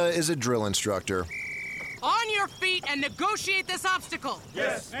 Greta is a drill instructor. On your feet and negotiate this obstacle.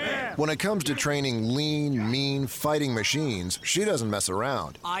 Yes, ma'am. When it comes to training lean, mean, fighting machines, she doesn't mess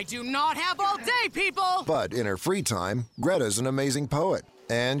around. I do not have all day, people. But in her free time, Greta's an amazing poet,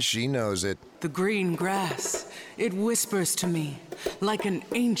 and she knows it. The green grass, it whispers to me like an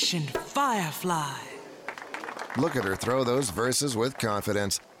ancient firefly. Look at her throw those verses with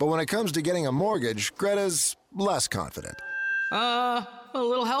confidence. But when it comes to getting a mortgage, Greta's less confident. A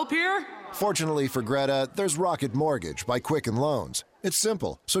little help here? Fortunately for Greta, there's Rocket Mortgage by Quicken Loans. It's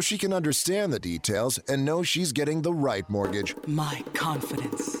simple, so she can understand the details and know she's getting the right mortgage. My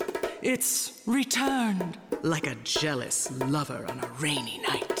confidence. It's returned like a jealous lover on a rainy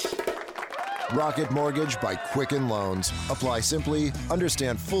night. Rocket Mortgage by Quicken Loans. Apply simply,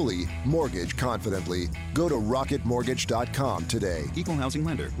 understand fully, mortgage confidently. Go to rocketmortgage.com today. Equal housing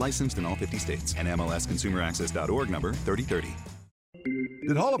lender. Licensed in all 50 states. NMLSconsumeraccess.org number 3030.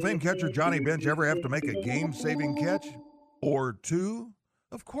 Did Hall of Fame catcher Johnny Bench ever have to make a game-saving catch? Or 2?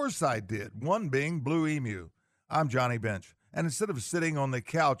 Of course I did, one being Blue Emu. I'm Johnny Bench, and instead of sitting on the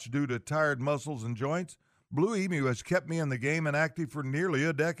couch due to tired muscles and joints, Blue Emu has kept me in the game and active for nearly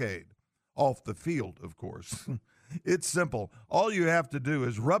a decade. Off the field, of course. It's simple. All you have to do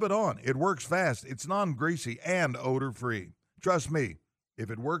is rub it on. It works fast, it's non-greasy, and odor-free. Trust me,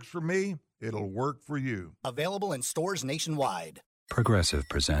 if it works for me, it'll work for you. Available in stores nationwide. Progressive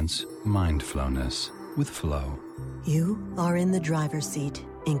presents Mindflowness with Flo. You are in the driver's seat,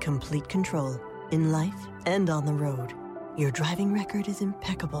 in complete control, in life and on the road. Your driving record is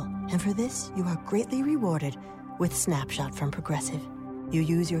impeccable, and for this, you are greatly rewarded with Snapshot from Progressive. You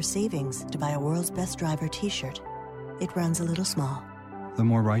use your savings to buy a World's Best Driver t-shirt. It runs a little small. The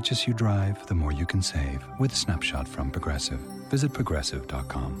more righteous you drive, the more you can save with Snapshot from Progressive. Visit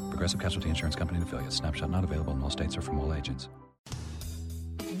Progressive.com. Progressive Casualty Insurance Company and affiliates. Snapshot not available in all states or from all agents.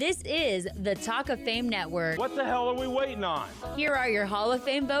 This is the Talk of Fame Network. What the hell are we waiting on? Here are your Hall of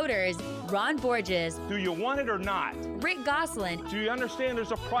Fame voters: Ron Borges. Do you want it or not? Rick Gosselin. Do you understand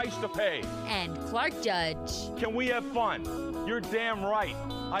there's a price to pay? And Clark Judge. Can we have fun? You're damn right.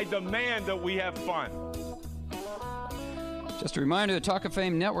 I demand that we have fun. Just a reminder, the Talk of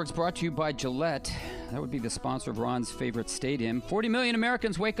Fame Network is brought to you by Gillette. That would be the sponsor of Ron's favorite stadium. 40 million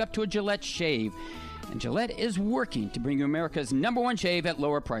Americans wake up to a Gillette shave. And Gillette is working to bring you America's #1 shave at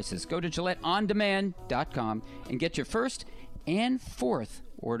lower prices. Go to GilletteOnDemand.com and get your first and fourth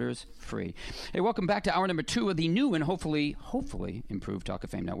orders free. Hey, welcome back to hour number 2 of the new and hopefully improved Talk of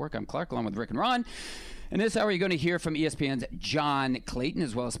Fame Network. I'm Clark, along with Rick and Ron. In this hour, you're going to hear from ESPN's John Clayton,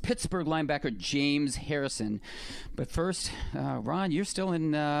 as well as Pittsburgh linebacker James Harrison. But first, Ron, you're still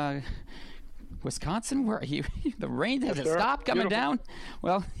in Wisconsin? Where are you? The rain hasn't stopped coming down?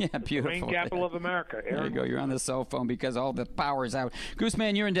 Well, yeah, beautiful. Rain capital of America. Aaron. There you go. You're on the cell phone because all the power's out.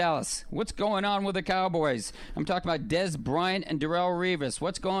 Gooseman, you're in Dallas. What's going on with the Cowboys? I'm talking about Dez Bryant and Darrelle Revis.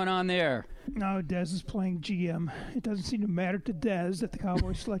 What's going on there? No, Dez is playing GM. It doesn't seem to matter to Dez that the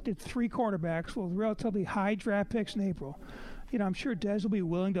Cowboys selected 3 quarterbacks with relatively high draft picks in April. You know, I'm sure Dez will be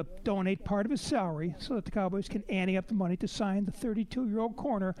willing to donate part of his salary so that the Cowboys can ante up the money to sign the 32-year-old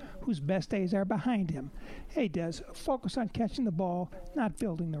corner whose best days are behind him. Hey, Dez, focus on catching the ball, not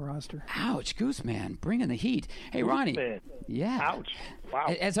building the roster. Ouch, Gooseman, bringing the heat. Hey, Ronnie. Yeah. Ouch. Wow.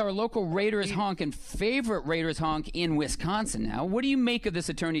 As our local Raiders honk and favorite Raiders honk in Wisconsin now, what do you make of this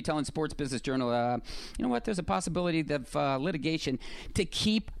attorney telling Sports Business Journal, you know what, there's a possibility of litigation to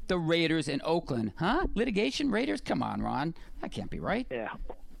keep the Raiders in Oakland? Huh? Litigation? Raiders? Come on, Ron. That can't be right. Yeah.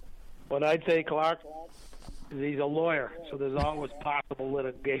 What I'd say, Clark, is he's a lawyer, so there's always possible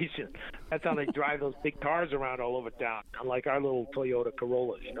litigation. That's how they drive those big cars around all over town, unlike our little Toyota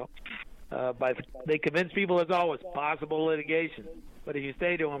Corollas, you know. They convince people there's always possible litigation. But if you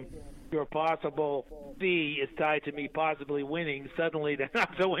say to them, your possible fee is tied to me possibly winning, suddenly they're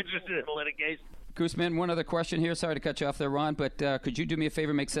not so interested in litigation. Gooseman, one other question here. Sorry to cut you off there, Ron, but could you do me a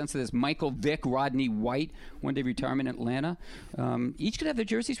favor, make sense of this? Michael Vick, Rodney White, one-day retirement in Atlanta. Each could have their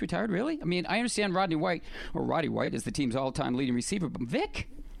jerseys retired, really? I mean, I understand Roddy White is the team's all-time leading receiver, but Vick?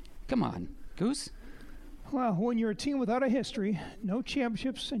 Come on, Goose. Well, when you're a team without a history, no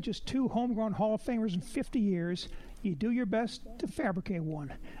championships, and just 2 homegrown Hall of Famers in 50 years, you do your best to fabricate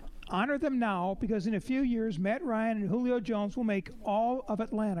one. Honor them now, because in a few years, Matt Ryan and Julio Jones will make all of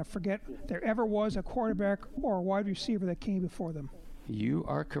Atlanta forget there ever was a quarterback or a wide receiver that came before them. You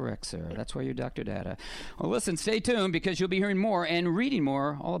are correct, sir. That's why you're Dr. Data. Well, listen, stay tuned, because you'll be hearing more and reading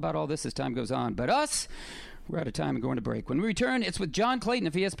more all about all this as time goes on. But us, we're out of time and going to break. When we return, it's with John Clayton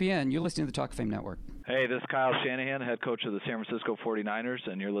of ESPN. You're listening to the Talk of Fame Network. Hey, this is Kyle Shanahan, head coach of the San Francisco 49ers,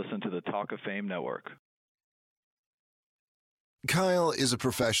 and you're listening to the Talk of Fame Network. Kyle is a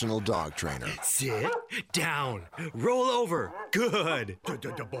professional dog trainer. Sit down. Roll over. Good.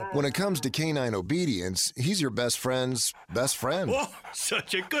 When it comes to canine obedience, he's your best friend's best friend. Oh,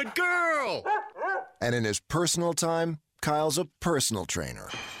 such a good girl. And in his personal time, Kyle's a personal trainer.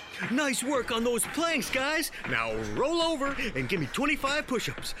 Nice work on those planks, guys. Now roll over and give me 25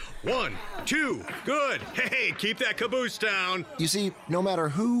 push-ups. 1, 2, good. Hey, keep that caboose down. You see, no matter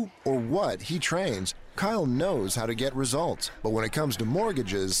who or what he trains, Kyle knows how to get results. But when it comes to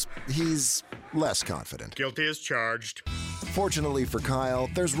mortgages, he's less confident. Guilty as charged. Fortunately for Kyle,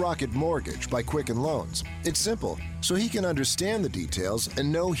 there's Rocket Mortgage by Quicken Loans. It's simple, so he can understand the details and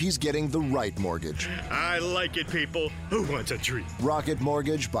know he's getting the right mortgage. I like it, people. Who wants a treat? Rocket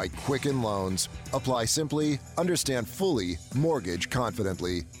Mortgage by Quicken Loans. Apply simply, understand fully, mortgage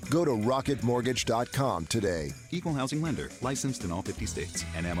confidently. Go to rocketmortgage.com today. Equal housing lender. Licensed in all 50 states.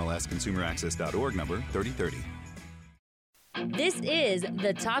 NMLSConsumerAccess.org number 3030. This is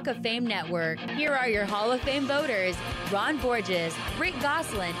the Talk of Fame Network. Here are your Hall of Fame voters: Ron Borges, Rick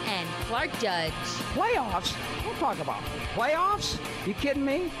Gosselin, and Clark Judge. Playoffs? Don't talk about playoffs. You kidding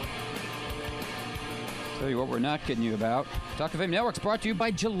me? Tell you what we're not kidding you about. Talk of Fame Network's brought to you by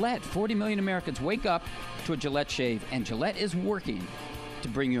Gillette. 40 million Americans wake up to a Gillette shave, and Gillette is working to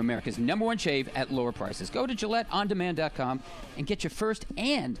bring you America's #1 shave at lower prices. Go to GilletteOnDemand.com and get your first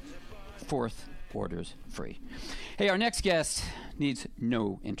and fourth orders free. Hey, our next guest needs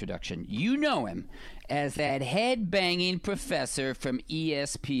no introduction. You know him as that head-banging professor from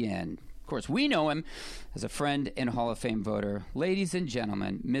ESPN. Of course, we know him as a friend and Hall of Fame voter. Ladies and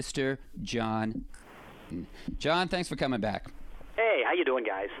gentlemen, Mr. John. John, thanks for coming back. Hey, how you doing,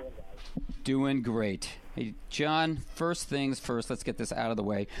 guys? Doing great. Hey, John, first things first, let's get this out of the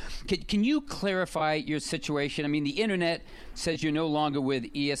way. Can you clarify your situation? I mean, the internet says you're no longer with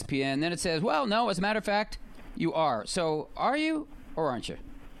ESPN. Then it says, well, no, as a matter of fact, you are. So are you or aren't you?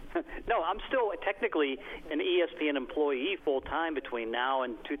 No, I'm still technically an ESPN employee full-time between now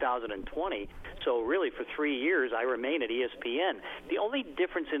and 2020. So really, for 3 years, I remain at ESPN. The only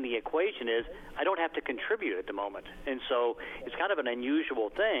difference in the equation is I don't have to contribute at the moment. And so it's kind of an unusual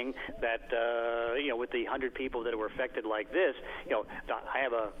thing that, with the 100 people that were affected like this, I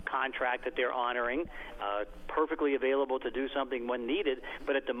have a contract that they're honoring, perfectly available to do something when needed.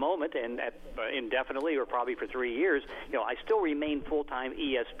 But at the moment, and indefinitely or probably for 3 years, I still remain full-time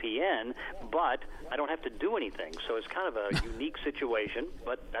ESPN, but I don't have to do anything. So it's kind of a unique situation,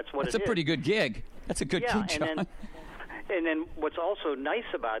 but that's what it is. That's a pretty good gig. That's a good gig, John. And then what's also nice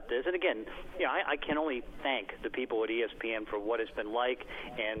about this, and again, I can only thank the people at ESPN for what it's been like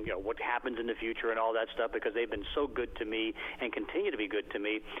and what happens in the future and all that stuff, because they've been so good to me and continue to be good to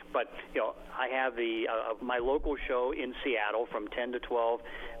me. But I have the my local show in Seattle from 10 to 12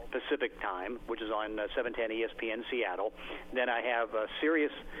 Pacific time, which is on 710 ESPN Seattle. Then I have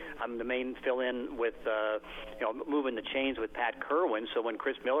Sirius. I'm the main fill-in with Moving the Chains with Pat Kerwin. So when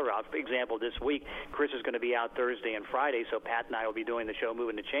Chris Miller out, for example, this week, Chris is going to be out Thursday and Friday, so Pat and I will be doing the show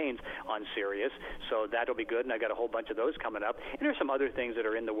Moving the Chains on Sirius. So that'll be good, and I got a whole bunch of those coming up. And there's some other things that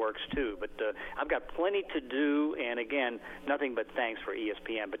are in the works too. But I've got plenty to do, and again, nothing but thanks for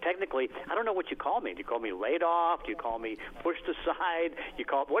ESPN. But technically, I don't know what you call me. Do you call me laid off? Do you call me pushed aside? You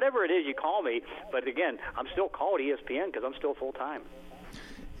call whatever it is you call me, but again, I'm still called ESPN because I'm still full-time.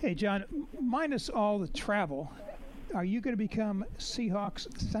 Hey, John, minus all the travel, are you going to become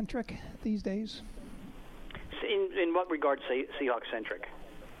Seahawks-centric these days? In what regard, say Seahawks-centric?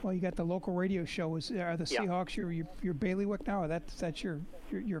 Well, you got the local radio show. Are the Seahawks your bailiwick now? Or that's your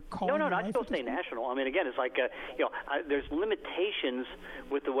call? No, I still stay national. I mean, again, it's like there's limitations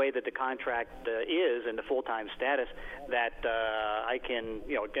with the way that the contract is and the full-time status that I can.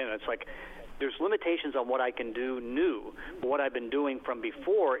 Again, it's like there's limitations on what I can do new. But what I've been doing from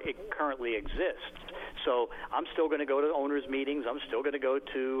before, it currently exists. So I'm still going to go to owners' meetings. I'm still going to go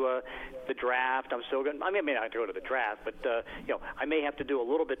to the draft. I may not go to the draft, but I may have to do a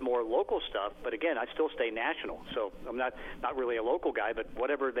little bit more local stuff. But again, I still stay national. So I'm not really a local guy, but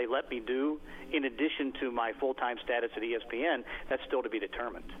whatever they let me do in addition to my full-time status at ESPN, that's still to be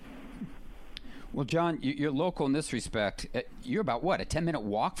determined. Well, John, you're local in this respect. You're about, what, a 10-minute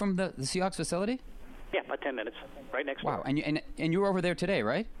walk from the Seahawks facility? Yeah, about 10 minutes, right next door. Wow, and you were over there today,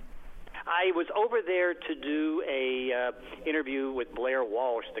 right? I was over there to do a interview with Blair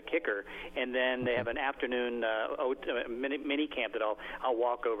Walsh, the kicker, and then they have an afternoon mini camp that I'll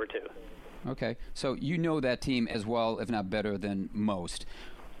walk over to. Okay, so you know that team as well, if not better than most.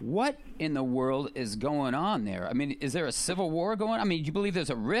 What in the world is going on there? I mean, is there a civil war going on? I mean, do you believe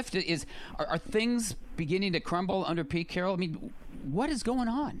there's a rift? Are things beginning to crumble under Pete Carroll? I mean, what is going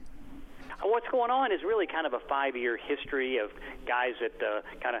on? What's going on is really kind of a 5-year history of guys that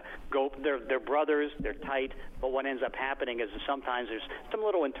kind of go, they're brothers, they're tight, but what ends up happening is sometimes there's some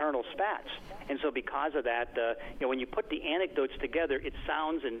little internal spats. And so because of that, when you put the anecdotes together, it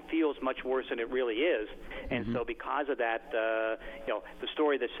sounds and feels much worse than it really is. And so because of that, the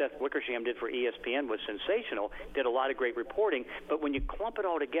story that Seth Wickersham did for ESPN was sensational, did a lot of great reporting, but when you clump it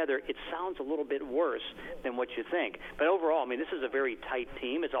all together, it sounds a little bit worse than what you think. But overall, I mean, this is a very tight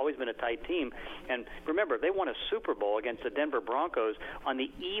team. It's always been a tight team. And remember, they won a Super Bowl against the Denver Broncos. On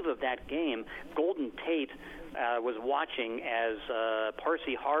the eve of that game, Golden Tate was watching as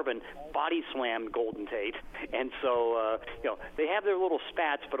Percy Harvin body slammed Golden Tate. And so, they have their little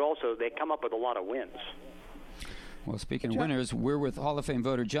spats, but also they come up with a lot of wins. Well, speaking of winners, we're with Hall of Fame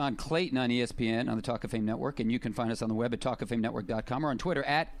voter John Clayton on ESPN on the Talk of Fame Network, and you can find us on the web at talkoffamenetwork.com or on Twitter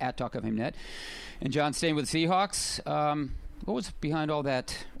at TalkOfFameNet. And John, staying with the Seahawks, what was behind all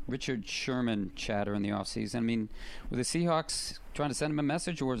that Richard Sherman chatter in the offseason? I mean, were the Seahawks trying to send him a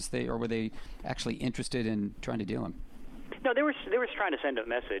message, or were they actually interested in trying to deal him? No, they were trying to send a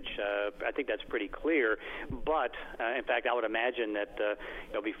message. I think that's pretty clear. But in fact, I would imagine that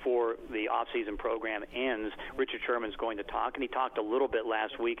before the off-season program ends, Richard Sherman's going to talk, and he talked a little bit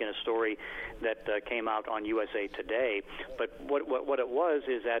last week in a story that came out on USA Today. But what it was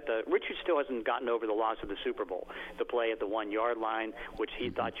is that Richard still hasn't gotten over the loss of the Super Bowl. The play at the 1-yard line, which he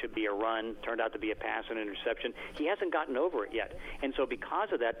thought should be a run, turned out to be a pass and interception. He hasn't gotten over it yet, and so because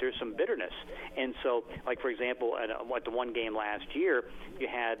of that, there's some bitterness. And so, like for example, at the one game last year, you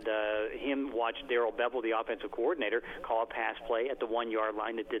had him watch Darrell Bevell, the offensive coordinator, call a pass play at the 1-yard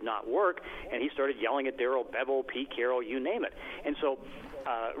line that did not work, and he started yelling at Darrell Bevell, Pete Carroll, you name it. And so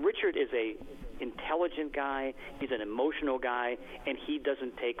Richard is a intelligent guy, he's an emotional guy, and he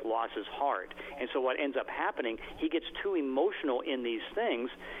doesn't take losses hard. And so what ends up happening, he gets too emotional in these things,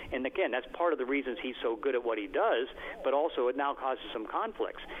 and again, that's part of the reasons he's so good at what he does, but also it now causes some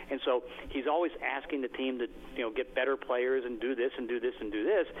conflicts. And so he's always asking the team to, get better players and do this and do this and do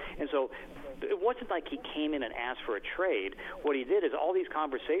this. And so it wasn't like he came in and asked for a trade. What he did is all these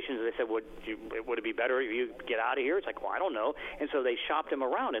conversations, they said, would it be better if you get out of here? It's like, well, I don't know. And so they shopped him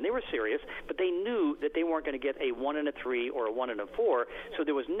around, and they were serious, but they knew that they weren't going to get a 1 and a 3 or a 1 and a 4, so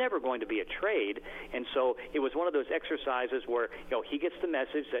there was never going to be a trade. And so it was one of those exercises where, he gets the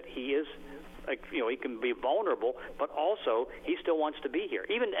message that he is, he can be vulnerable, but also he still wants to be here.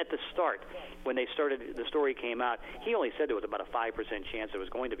 Even at the start, when the story came out, he only said there was about a 5% chance there was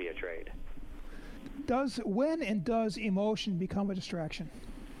going to be a trade. When does emotion become a distraction?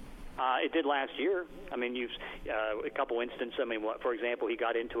 It did last year. I mean, a couple instances. I mean, for example, he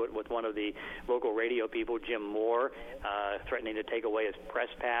got into it with one of the local radio people, Jim Moore, threatening to take away his press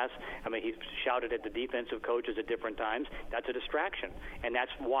pass. I mean, he shouted at the defensive coaches at different times. That's a distraction, and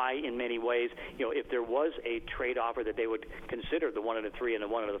that's why, in many ways, if there was a trade offer that they would consider, the 1 and a 3 and the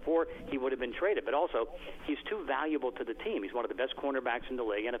 1 and the 4, he would have been traded. But also, he's too valuable to the team. He's one of the best cornerbacks in the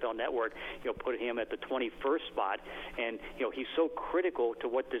league. NFL Network, put him at the 21st spot, and he's so critical to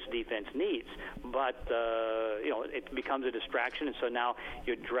what this defense needs, but it becomes a distraction, and so now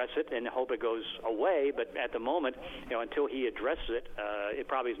you address it and hope it goes away, but at the moment, until he addresses it, it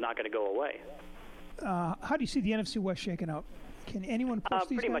probably is not going to go away. How do you see the NFC West shaking out? Can anyone push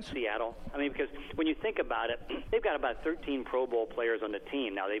these pretty guys? much Seattle. I mean, because when you think about it, they've got about 13 Pro Bowl players on the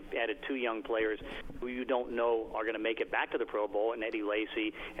team. Now, they've added 2 young players who you don't know are going to make it back to the Pro Bowl, and Eddie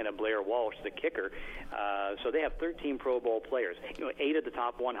Lacy and a Blair Walsh, the kicker. So they have 13 Pro Bowl players, 8 of the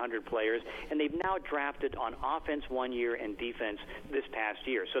top 100 players, and they've now drafted on offense 1 year and defense this past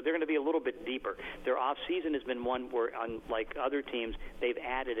year. So they're going to be a little bit deeper. Their offseason has been one where, unlike other teams, they've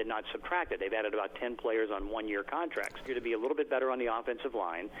added and not subtracted. They've added about 10 players on 1-year contracts. They're going to be a little bit better on the offensive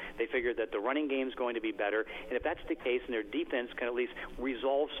line. They figured that the running game is going to be better, and if that's the case and their defense can at least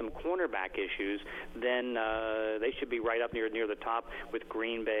resolve some cornerback issues, then they should be right up near the top with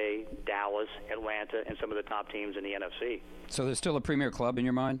Green Bay, Dallas, Atlanta, and some of the top teams in the NFC. So there's still a premier club in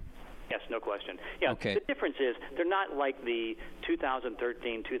your mind? Yes, no question. Yeah, okay. The difference is they're not like the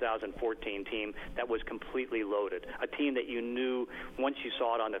 2013-2014 team that was completely loaded, a team that you knew once you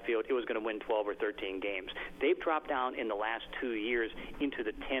saw it on the field it was going to win 12 or 13 games. They've dropped down in the last 2 years into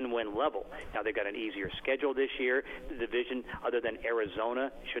the 10-win level. Now, they've got an easier schedule this year. The division, other than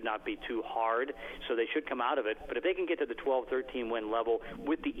Arizona, should not be too hard, so they should come out of it. But if they can get to the 12, 13-win level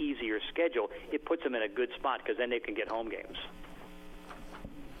with the easier schedule, it puts them in a good spot because then they can get home games.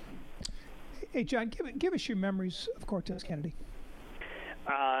 Hey, John, give us your memories of Cortez Kennedy.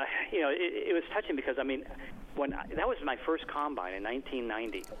 It was touching because, that was my first combine in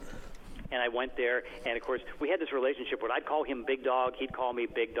 1990. And I went there, and, of course, we had this relationship where I'd call him Big Dog, he'd call me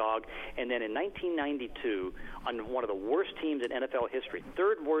Big Dog. And then in 1992, on one of the worst teams in NFL history,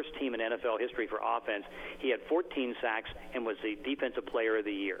 third worst team in NFL history for offense, he had 14 sacks and was the Defensive Player of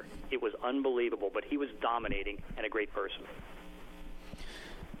the Year. It was unbelievable, but he was dominating and a great person.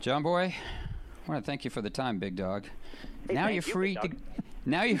 John Boy, I want to thank you for the time, Big Dog. Hey, now you're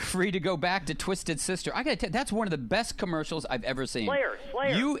free to go back to Twisted Sister. I got to tell you, that's one of the best commercials I've ever seen. Slayer.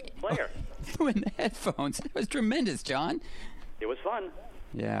 You in the headphones. It was tremendous, John. It was fun.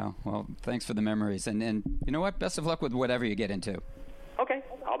 Yeah, well, thanks for the memories. And you know what? Best of luck with whatever you get into. Okay,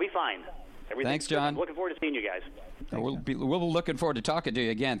 I'll be fine. Thanks, John. I'm looking forward to seeing you guys. We'll be looking forward to talking to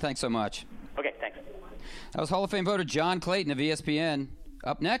you again. Thanks so much. Okay, thanks. That was Hall of Fame voter John Clayton of ESPN.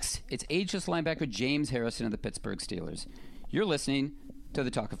 Up next, it's ageless linebacker James Harrison of the Pittsburgh Steelers. You're listening to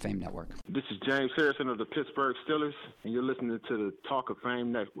the Talk of Fame Network. This is James Harrison of the Pittsburgh Steelers, and you're listening to the Talk of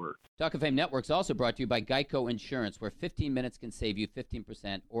Fame Network. Talk of Fame Network is also brought to you by Geico Insurance, where 15 minutes can save you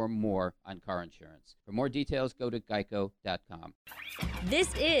 15% or more on car insurance. For more details, go to geico.com.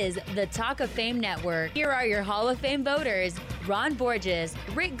 This is the Talk of Fame Network. Here are your Hall of Fame voters, Ron Borges,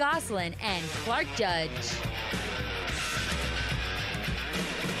 Rick Gosselin, and Clark Judge.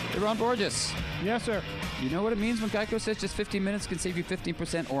 Hey, Ron Borges. Yes, sir. You know what it means when Geico says just 15 minutes can save you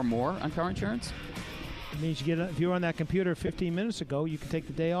 15% or more on car insurance? It means if you were on that computer 15 minutes ago, you can take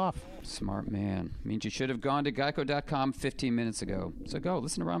the day off. Smart man. Means you should have gone to Geico.com 15 minutes ago. So go,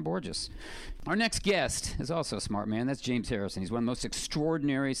 listen to Ron Borges. Our next guest is also a smart man. That's James Harrison. He's one of the most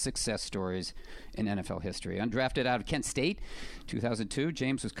extraordinary success stories in NFL history. Undrafted out of Kent State, 2002,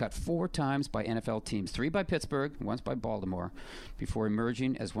 James was cut 4 times by NFL teams, 3 by Pittsburgh, once by Baltimore, before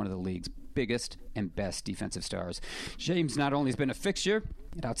emerging as one of the league's biggest and best defensive stars. James not only has been a fixture,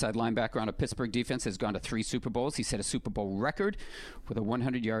 an outside linebacker on a Pittsburgh defense, has gone to 3 Super Bowls. He set a Super Bowl record with a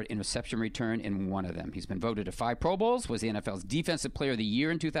 100-yard interception return in one of them. He's been voted to 5 Pro Bowls, was the NFL's Defensive Player of the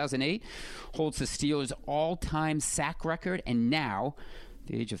Year in 2008, holds the Steelers' all-time sack record, and now, at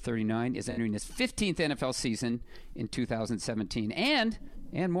the age of 39, is entering his 15th NFL season in 2017, and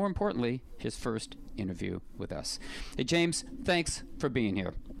more importantly, his first interview with us. Hey, James, thanks for being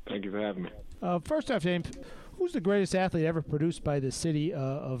here. Thank you for having me. First off, James, who's the greatest athlete ever produced by the city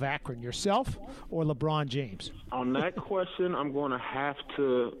of Akron, yourself or LeBron James? On that question, I'm going to have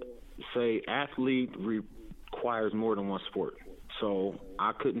to say athlete requires more than one sport. So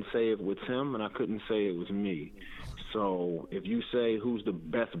I couldn't say it was him, and I couldn't say it was me. So if you say who's the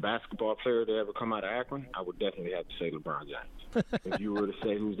best basketball player to ever come out of Akron, I would definitely have to say LeBron James. If you were to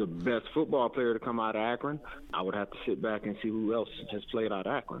say who's the best football player to come out of Akron, I would have to sit back and see who else has played out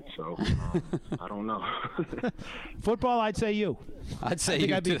of Akron. So I don't know. Football, I'd say you. I'd say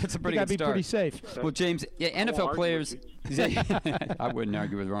you, too. That's a pretty good start. I'd be pretty safe. Well, James, NFL players, I wouldn't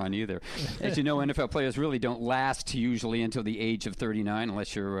argue with Ron either. As you know, NFL players really don't last usually until the age of 39,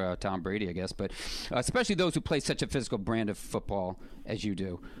 unless you're Tom Brady, I guess. But especially those who play such a physical brand of football as you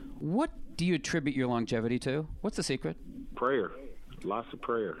do. What do you attribute your longevity to? What's the secret? Prayer, lots of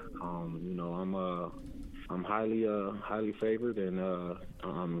prayer. I'm highly favored, and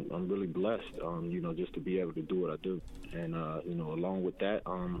I'm really blessed. Just to be able to do what I do, and along with that,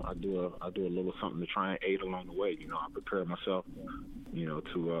 I do a little something to try and aid along the way. I prepare myself,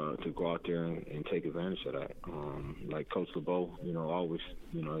 to go out there and take advantage of that. Like Coach LeBeau,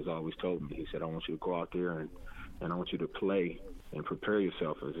 has always told me. He said, I want you to go out there and I want you to play and prepare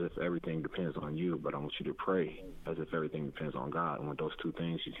yourself as if everything depends on you, but I want you to pray as if everything depends on God. And with those two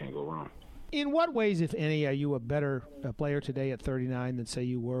things, you can't go wrong. In what ways, if any, are you a better player today at 39 than, say,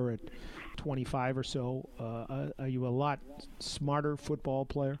 you were at 25 or so? Are you a lot smarter football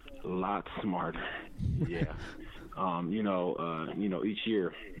player? A lot smarter, yeah. Each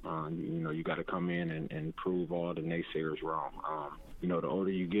year, you got to come in and prove all the naysayers wrong. The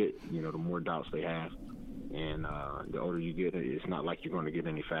older you get, the more doubts they have. And the older you get, it's not like you're going to get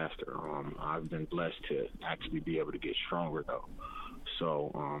any faster. I've been blessed to actually be able to get stronger, though.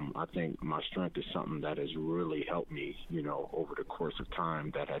 So I think my strength is something that has really helped me, over the course of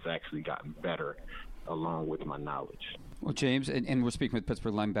time, that has actually gotten better along with my knowledge. Well, James, and we're speaking with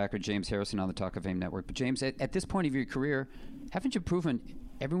Pittsburgh linebacker James Harrison on the Talk of Fame Network. But, James, at this point of your career, haven't you proven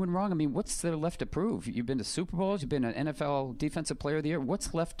everyone wrong? I mean, what's there left to prove? You've been to Super Bowls. You've been an NFL Defensive Player of the Year.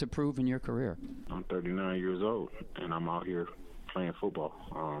 What's left to prove in your career? I'm 39 years old, and I'm out here playing football.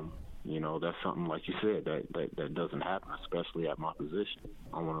 That's something, like you said, that doesn't happen, especially at my position.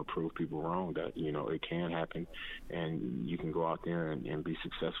 I want to prove people wrong that, it can happen, and you can go out there and be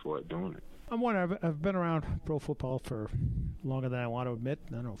successful at doing it. I'm wondering, I've been around pro football for longer than I want to admit.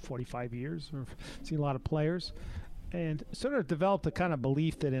 I don't know, 45 years. I've seen a lot of players. And sort of developed a kind of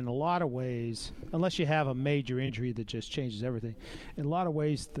belief that in a lot of ways, unless you have a major injury that just changes everything, in a lot of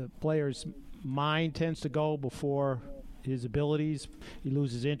ways the player's mind tends to go before his abilities. He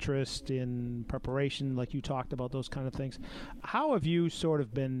loses interest in preparation, like you talked about, those kind of things. How have you sort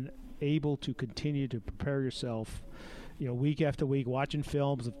of been able to continue to prepare yourself, week after week, watching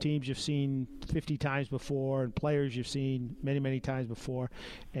films of teams you've seen 50 times before and players you've seen many, many times before,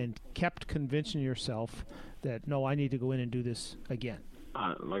 and kept convincing yourself that, no, I need to go in and do this again?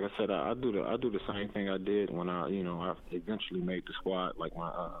 Like I said, I do the same thing I did when I eventually made the squad, like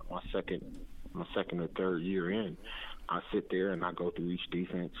my second or third year in. I sit there and I go through each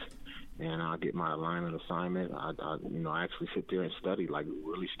defense, and I get my alignment assignment. I actually sit there and study, like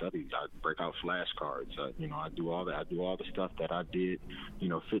really study. I break out flashcards. I do all that. I do all the stuff that I did,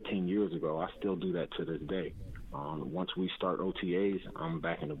 15 years ago. I still do that to this day. Once we start OTAs, I'm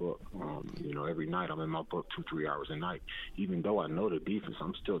back in the book. Every night I'm in my book 2-3 hours a night. Even though I know the defense,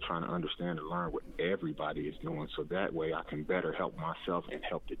 I'm still trying to understand and learn what everybody is doing, so that way I can better help myself and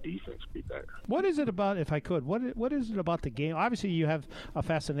help the defense be better. What is it about, if I could, what is it about the game? Obviously you have a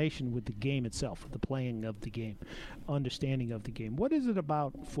fascination with the game itself, the playing of the game, understanding of the game. What is it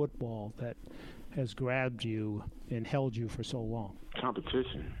about football that has grabbed you and held you for so long?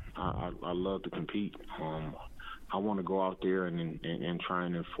 Competition. I love to compete. I want to go out there and try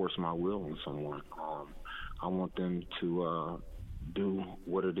and enforce my will on someone. I want them to do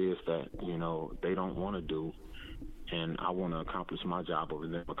what it is that, you know, they don't want to do. And I want to accomplish my job over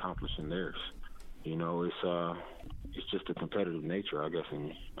them accomplishing theirs. You know, it's just a competitive nature, I guess,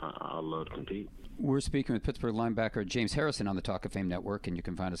 and I love to compete. We're speaking with Pittsburgh linebacker James Harrison on the Talk of Fame Network, and you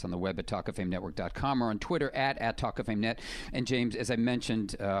can find us on the web at talkoffamenetwork.com or on Twitter at TalkOfFameNet. And James, as I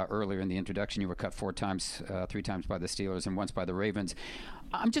mentioned earlier in the introduction, you were cut 4 times, 3 times by the Steelers and once by the Ravens.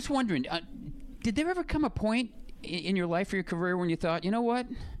 I'm just wondering, did there ever come a point in your life or your career when you thought, you know what,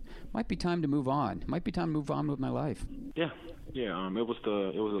 might be time to move on. Might be time to move on with my life. Yeah. It was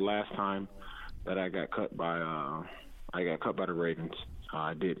the last time that I got cut by the Ravens.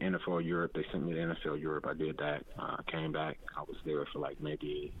 I did NFL Europe. They sent me to NFL Europe. I did that. I came back. I was there for like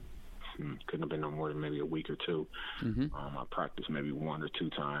maybe couldn't have been no more than maybe a week or 2. Mm-hmm. I practiced maybe 1 or 2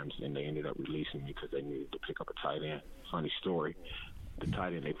 times, and they ended up releasing me because they needed to pick up a tight end. Funny story. The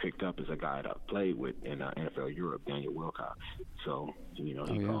tight end they picked up is a guy that I played with in NFL Europe, Daniel Wilcox. So, you know,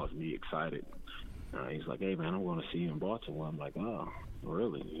 he calls me excited. He's like, hey, man, I'm going to see you in Baltimore. I'm like, oh,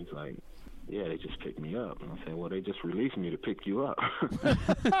 really? He's like, yeah, they just picked me up. And I said, well, they just released me to pick you up.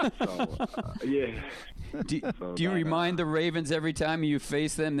 Yeah. Do you remind the Ravens every time you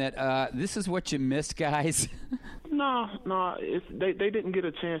face them that this is what you missed, guys? No. They didn't get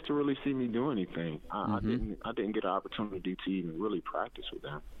a chance to really see me do anything. I didn't get an opportunity to even really practice with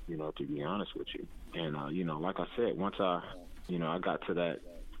them, you know, to be honest with you. And, you know, like I said, once I got to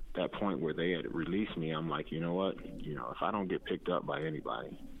that point where they had released me, I'm like, you know what? You know, if I don't get picked up by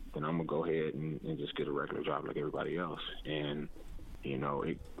anybody, then I'm going to go ahead and just get a regular job like everybody else. And, you know,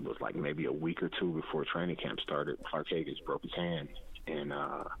 it was like maybe a week or 2 before training camp started. Clark Higgins broke his hand, and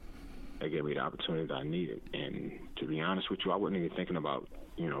they gave me the opportunity that I needed. And to be honest with you, I wasn't even thinking about,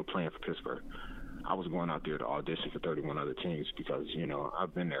 you know, playing for Pittsburgh. I was going out there to audition for 31 other teams because, you know,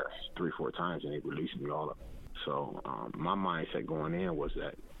 I've been there 3 or 4 times, and they released me all of them. So my mindset going in was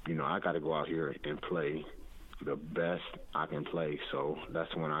that, you know, I got to go out here and play the best I can play. So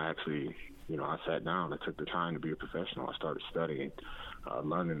that's when I actually, you know, I sat down. I took the time to be a professional. I started studying,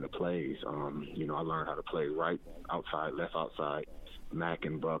 learning the plays. You know, I learned how to play right outside, left outside, Mac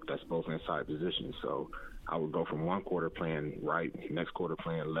and Buck. That's both inside positions. So I would go from one quarter playing right, next quarter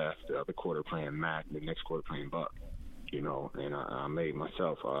playing left, the other quarter playing Mac, the next quarter playing Buck. You know, and I made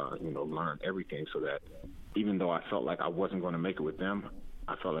myself, you know, learn everything so that even though I felt like I wasn't going to make it with them,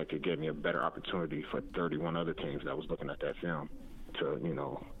 I felt like it gave me a better opportunity for 31 other teams that was looking at that film to, you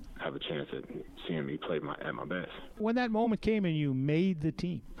know, have a chance at seeing me play at my best. When that moment came and you made the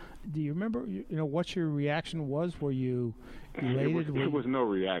team, do you remember, you know, what your reaction was? Were you elated? It was no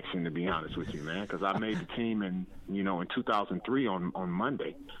reaction, to be honest with you, man, because I made the team in 2003 on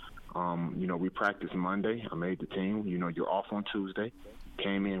Monday. You know, we practiced Monday. I made the team. You know, you're off on Tuesday.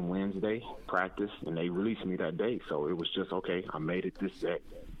 Came in Wednesday, practiced, and they released me that day. So it was just, okay, I made it this day,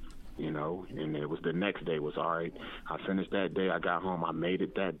 you know, and it was the next day was, all right, I finished that day, I got home, I made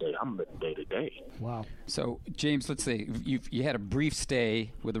it that day. I'm living day to day. Wow. So, James, let's say you had a brief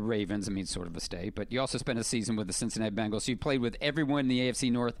stay with the Ravens, I mean, sort of a stay, but you also spent a season with the Cincinnati Bengals. So you played with everyone in the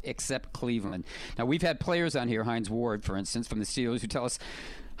AFC North except Cleveland. Now, we've had players on here, Hines Ward, for instance, from the Steelers, who tell us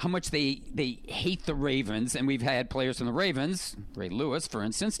how much they hate the Ravens, and we've had players from the Ravens, Ray Lewis, for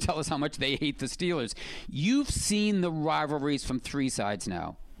instance, tell us how much they hate the Steelers. You've seen the rivalries from 3 sides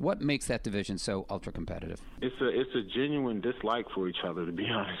now. What makes that division so ultra-competitive? It's a genuine dislike for each other, to be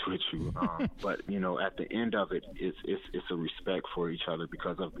honest with you. But, you know, at the end of it, it's a respect for each other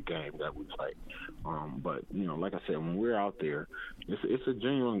because of the game that we play. But, you know, like I said, when we're out there, it's a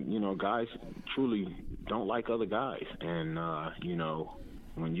genuine, you know, guys truly don't like other guys. And, you know,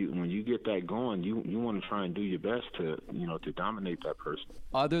 when you get that going, you want to try and do your best to, you know, to dominate that person.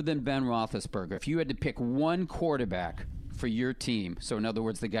 Other than Ben Roethlisberger, if you had to pick one quarterback for your team, so in other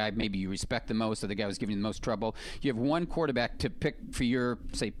words, the guy maybe you respect the most or the guy who's giving you the most trouble, you have one quarterback to pick for your,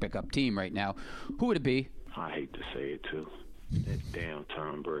 say, pickup team right now, who would it be? I hate to say it, too. That damn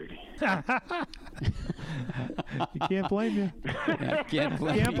Tom Brady. You can't blame you. Can't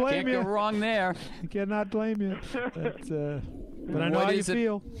go wrong there. You cannot blame you. But I know how you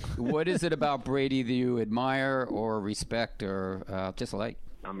feel. What is it about Brady that you admire or respect or just like?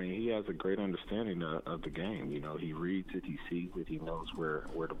 I mean, he has a great understanding of the game. You know, he reads it, he sees it, he knows where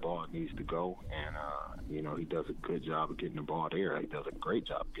the ball needs to go, and you know, he does a good job of getting the ball there. He does a great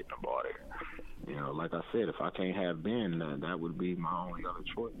job of getting the ball there. You know, like I said, if I can't have Ben, that would be my only other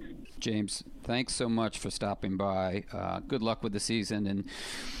choice. James, thanks so much for stopping by. Good luck with the season, and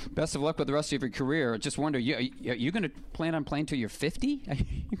best of luck with the rest of your career. Just wonder, you going to plan on playing till you're 50?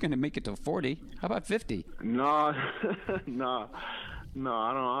 You're going to make it till 40? How about 50? No, no. No,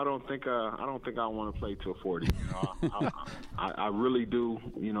 I don't think I want to play till 40. You know, I really do.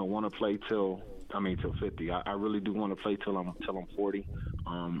 You know, want to play till 50. I really do want to play till I'm 40.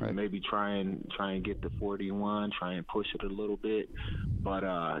 Right. Maybe try and get to 41. Try and push it a little bit. But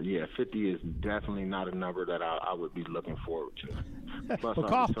 50 is definitely not a number that I would be looking forward to. Plus,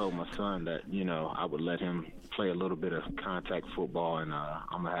 I told my son that I would let him play a little bit of contact football, and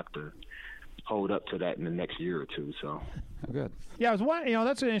I'm gonna have to hold up to that in the next year or two. So. Oh, good. Yeah, I was wondering,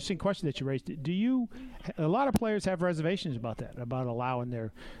 that's an interesting question that you raised. A lot of players have reservations about that, about allowing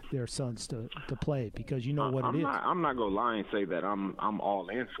their sons to play because you know what it is. I'm not gonna lie and say that I'm all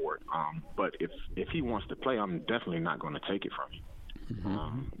in for it. But if he wants to play, I'm definitely not going to take it from him.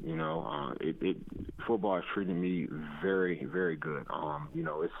 Mm-hmm. Football has treated me very, very good.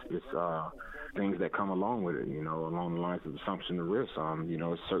 It's things that come along with it, along the lines of assumption of risk.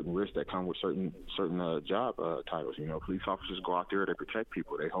 It's certain risks that come with certain job titles. Police officers go out there, they protect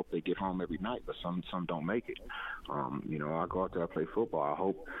people. They hope they get home every night, but some don't make it. I go out there, I play football. I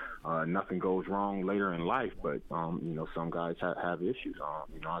hope nothing goes wrong later in life, but some guys have issues.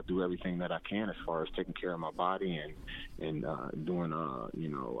 I do everything that I can as far as taking care of my body and doing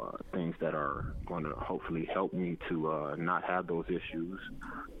things that are going to hopefully help me to not have those issues.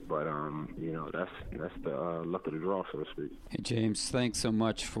 But that's the luck of the draw, so to speak. Hey James, thanks so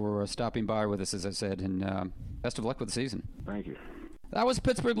much for stopping by with us, as I said, and best of luck with the season. Thank you. That was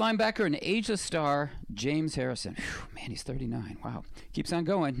Pittsburgh linebacker and ageless star James Harrison. Whew, man, he's 39. Wow. Keeps on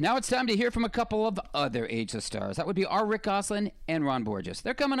going. Now it's time to hear from a couple of other ageless stars. That would be our Rick Gosselin and Ron Borges.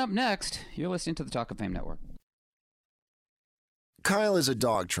 They're coming up next. You're listening to the Talk of Fame Network. Kyle is a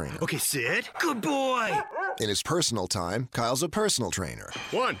dog trainer. Okay, Sid. Good boy. In his personal time, Kyle's a personal trainer.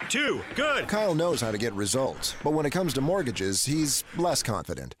 1, 2, good. Kyle knows how to get results, but when it comes to mortgages, he's less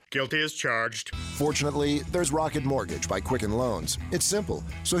confident. Guilty as charged. Fortunately, there's Rocket Mortgage by Quicken Loans. It's simple,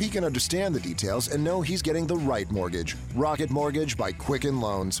 so he can understand the details and know he's getting the right mortgage. Rocket Mortgage by Quicken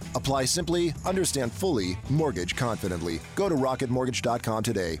Loans. Apply simply, understand fully, mortgage confidently. Go to rocketmortgage.com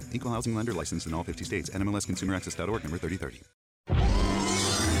today. Equal housing lender licensed in all 50 states. NMLSconsumeraccess.org, number 3030.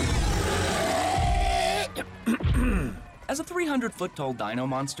 As a 300-foot-tall dino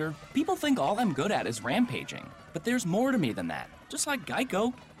monster, people think all I'm good at is rampaging. But there's more to me than that. Just like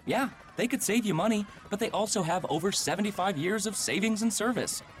Geico. Yeah, they could save you money, but they also have over 75 years of savings and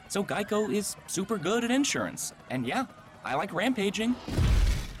service. So Geico is super good at insurance. And yeah, I like rampaging.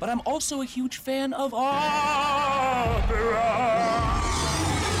 But I'm also a huge fan of opera.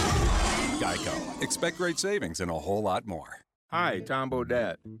 Geico. Expect great savings and a whole lot more. Hi, Tom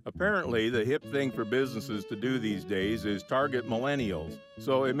Bodette. Apparently, the hip thing for businesses to do these days is target millennials.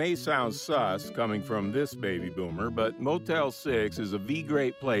 So it may sound sus coming from this baby boomer, but Motel 6 is a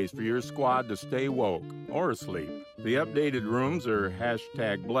V-great place for your squad to stay woke or asleep. The updated rooms are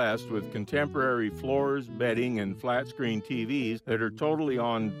 #blessed with contemporary floors, bedding, and flat-screen TVs that are totally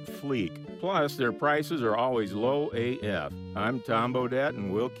on fleek. Plus, their prices are always low AF. I'm Tom Bodette,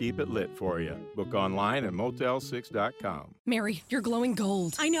 and we'll keep it lit for you. Book online at motel6.com. Mary, you're glowing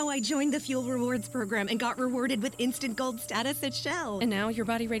gold. I know. I joined the Fuel Rewards program and got rewarded with instant gold status at Shell. And now your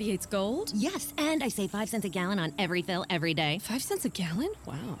body radiates gold? Yes, and I save 5 cents a gallon on every fill every day. 5 cents a gallon?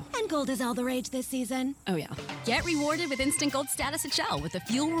 Wow. And gold is all the rage this season. Oh, yeah. Get rewarded with instant gold status at Shell with the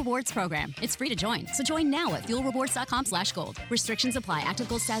Fuel Rewards program. It's free to join, so join now at fuelrewards.com/gold. Restrictions apply. Active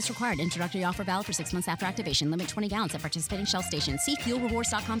gold status required. Introductory offer valid for 6 months after activation. Limit 20 gallons at participating Shell stations. See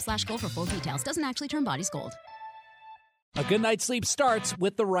fuelrewards.com/gold for full details. Doesn't actually turn bodies gold. A good night's sleep starts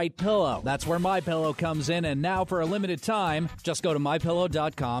with the right pillow. That's where MyPillow comes in, and now for a limited time, just go to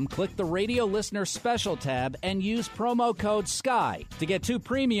MyPillow.com, click the Radio Listener Special tab, and use promo code SKY to get 2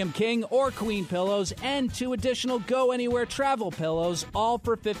 premium king or queen pillows and 2 additional Go Anywhere travel pillows, all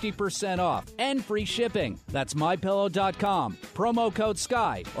for 50% off and free shipping. That's MyPillow.com, promo code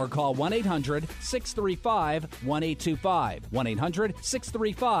SKY, or call 1-800-635-1825.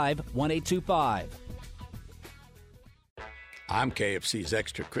 1-800-635-1825. I'm KFC's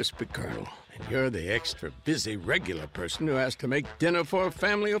Extra Crispy Colonel, and you're the extra busy regular person who has to make dinner for a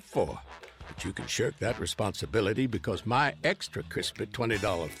family of 4. But you can shirk that responsibility because my Extra Crispy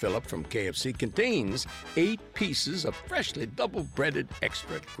 $20 fill-up from KFC contains 8 pieces of freshly double-breaded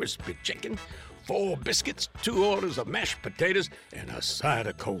extra crispy chicken, 4 biscuits, 2 orders of mashed potatoes, and a side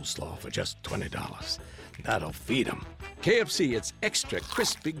of coleslaw for just $20. That'll feed them. KFC, it's extra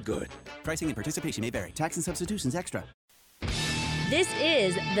crispy good. Pricing and participation may vary. Tax and substitutions extra. This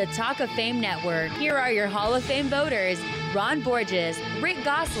is the Talk of Fame Network. Here are your Hall of Fame voters, Ron Borges, Rick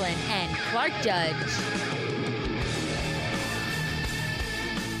Gosselin, and Clark Judge.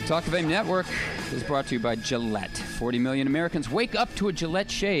 Talk of Fame Network is brought to you by Gillette. 40 million Americans wake up to a Gillette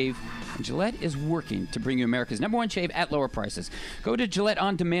shave, and Gillette is working to bring you America's #1 shave at lower prices. Go to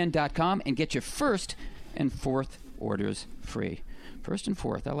GilletteOnDemand.com and get your first and fourth orders free. First and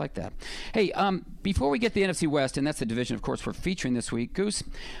fourth, I like that. Hey, before we get the NFC West, and that's the division, of course, we're featuring this week, Goose,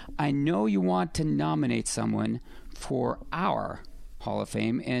 I know you want to nominate someone for our Hall of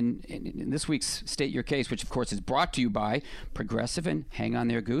Fame, and in this week's State Your Case, which of course is brought to you by Progressive, and hang on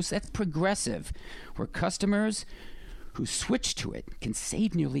there, Goose, that's Progressive, where customers who switch to it can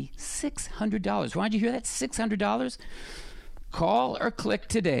save nearly $600. Why did you hear that? $600? Call or click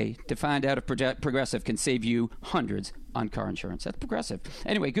today to find out if Progressive can save you hundreds on car insurance. That's Progressive.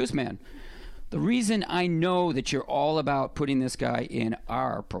 Anyway, Gooseman, the reason I know that you're all about putting this guy in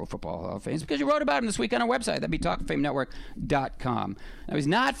our Pro Football Hall of Fame is because you wrote about him this week on our website. That'd be TalkOfFameNetwork.com. Now, he's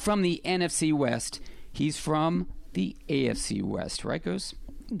not from the NFC West. He's from the AFC West. Right, Goose?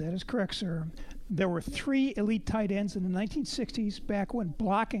 That is correct, sir. There were 3 elite tight ends in the 1960s, back when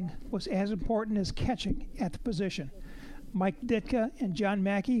blocking was as important as catching at the position. Mike Ditka and John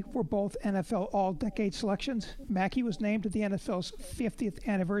Mackey were both NFL All-Decade selections. Mackey was named to the NFL's 50th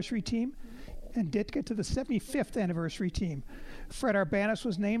anniversary team, and Ditka to the 75th anniversary team. Fred Arbanis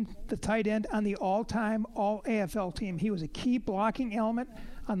was named the tight end on the all-time All-AFL team. He was a key blocking element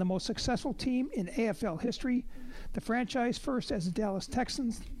on the most successful team in AFL history. The franchise, first as the Dallas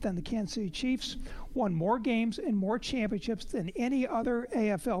Texans, then the Kansas City Chiefs, won more games and more championships than any other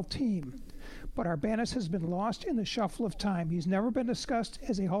AFL team. But Arbanis has been lost in the shuffle of time. He's never been discussed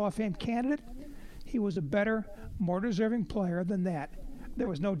as a Hall of Fame candidate. He was a better, more deserving player than that. There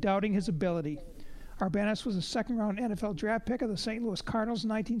was no doubting his ability. Arbanis was a second-round NFL draft pick of the St. Louis Cardinals in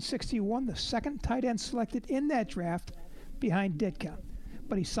 1961, the second tight end selected in that draft behind Ditka.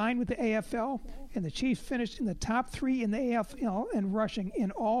 But he signed with the AFL, and the Chiefs finished in the top 3 in the AFL in rushing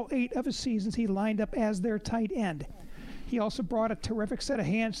in all 8 of his seasons he lined up as their tight end. He also brought a terrific set of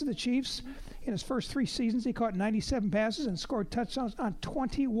hands to the Chiefs. In his first 3 seasons, he caught 97 passes and scored touchdowns on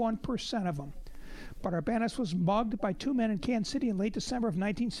 21% of them. But Arbanis was mugged by 2 men in Kansas City in late December of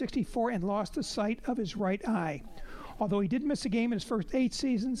 1964 and lost the sight of his right eye. Although he did miss a game in his first 8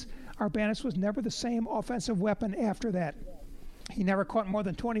 seasons, Arbanis was never the same offensive weapon after that. He never caught more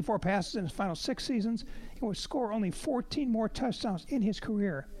than 24 passes in his final 6 seasons and would score only 14 more touchdowns in his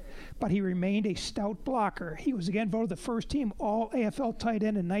career. But he remained a stout blocker. He was again voted the first-team All-AFL tight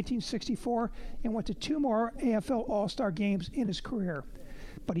end in 1964 and went to 2 more AFL All-Star games in his career.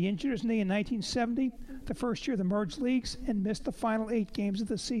 But he injured his knee in 1970, the first year of the merged leagues, and missed the final 8 games of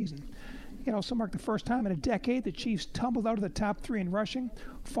the season. It also marked the first time in a decade the Chiefs tumbled out of the top 3 in rushing,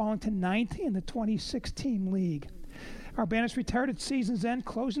 falling to 9th in the 26-team league. Arbanis retired at season's end,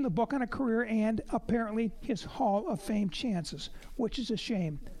 closing the book on a career and, apparently, his Hall of Fame chances, which is a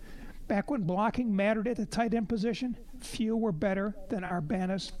shame. Back when blocking mattered at the tight end position, few were better than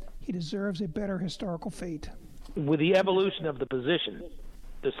Arbanis. He deserves a better historical fate. With the evolution of the position,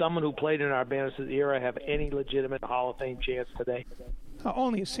 does someone who played in Arbanis' era have any legitimate Hall of Fame chance today?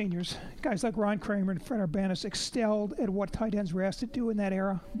 Only as seniors. Guys like Ron Kramer and Fred Arbanis excelled at what tight ends were asked to do in that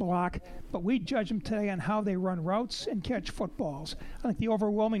era, block, but we judge them today on how they run routes and catch footballs. I think the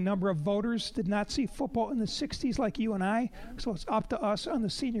overwhelming number of voters did not see football in the 60s like you and I, so it's up to us on the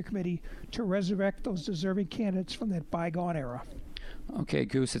senior committee to resurrect those deserving candidates from that bygone era. Okay,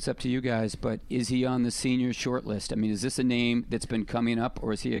 Goose, it's up to you guys, but is he on the senior short list? I mean, is this a name that's been coming up,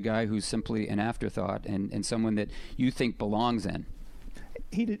 or is he a guy who's simply an afterthought and someone that you think belongs in?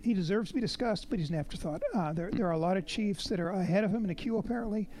 He deserves to be discussed, but he's an afterthought. There are a lot of Chiefs that are ahead of him in the queue,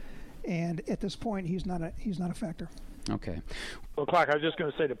 apparently, and at this point, he's not a factor. Okay. Well, Clark, I was just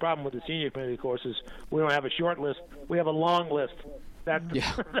going to say the problem with the senior committee, of course, is we don't have a short list. We have a long list. That's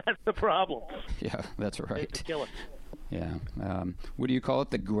the problem. Yeah, that's right. It's a killer. Yeah. What do you call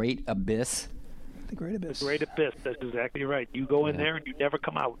it? The Great Abyss? The Great Abyss. The Great Abyss. That's exactly right. You go in there and you never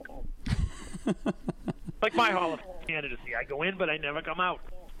come out. Like my Hall of Fame candidacy. I go in, but I never come out.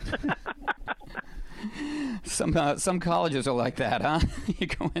 Some colleges are like that, huh? You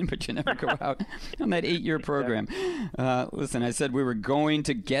go in, but you never go out on that 8-year program. Listen, I said we were going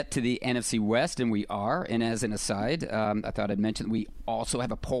to get to the NFC West, and we are. And as an aside, I thought I'd mention we also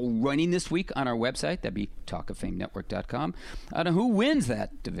have a poll running this week on our website. That'd be TalkOfFameNetwork.com. I don't know who wins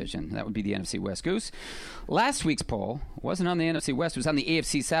that division. That would be the NFC West. Goose, last week's poll wasn't on the NFC West. It was on the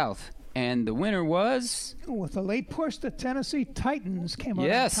AFC South. And the winner was? With a late push, the Tennessee Titans came out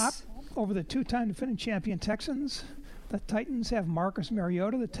on top over the 2-time defending champion Texans. The Titans have Marcus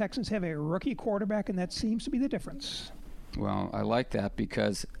Mariota. The Texans have a rookie quarterback, and that seems to be the difference. Well, I like that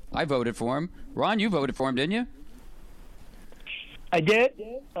because I voted for him. Ron, you voted for him, didn't you? I did,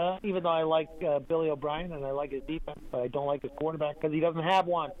 even though I like Billy O'Brien and I like his defense, but I don't like his quarterback because he doesn't have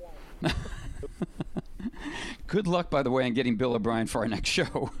one. Good luck, by the way, in getting Bill O'Brien for our next show.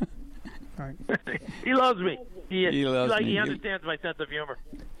 All right. He loves me. He loves me. He understands my sense of humor.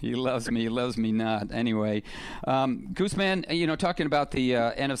 He loves me. He loves me not. Anyway, Gooseman, talking about the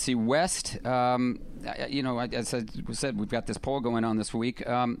NFC West, as I said, we've got this poll going on this week.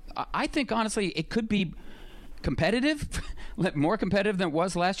 I think, honestly, it could be competitive, more competitive than it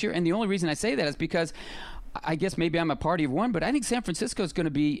was last year. And the only reason I say that is because I guess maybe I'm a party of one, but I think San Francisco is going to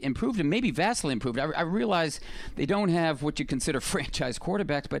be improved and maybe vastly improved. I realize they don't have what you consider franchise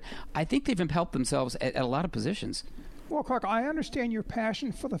quarterbacks, but I think they've helped themselves at a lot of positions. Well, Clark, I understand your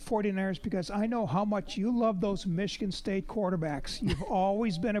passion for the 49ers because I know how much you love those Michigan State quarterbacks. You've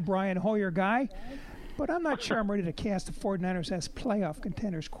always been a Brian Hoyer guy, but I'm not sure I'm ready to cast the 49ers as playoff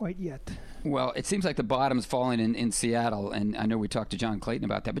contenders quite yet. Well, it seems like the bottom's falling in Seattle, and I know we talked to John Clayton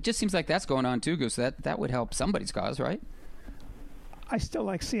about that, but it just seems like that's going on too, Goose. That would help somebody's cause, right? I still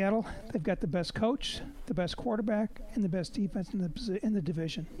like Seattle. They've got the best coach, the best quarterback, and the best defense in the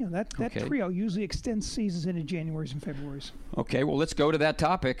division. That trio usually extends seasons into Januarys and Februarys. Okay, well, let's go to that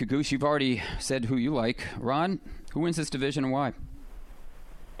topic. Goose, you've already said who you like. Ron, who wins this division and why?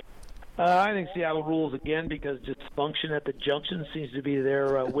 I think Seattle rules again because dysfunction at the junction seems to be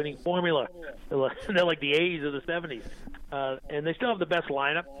their winning formula. They're like the A's of the 70s. And they still have the best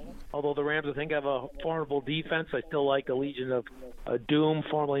lineup, although the Rams, I think, have a formidable defense. I still like the Legion of Doom,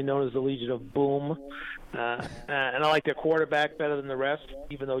 formerly known as the Legion of Boom. And I like their quarterback better than the rest,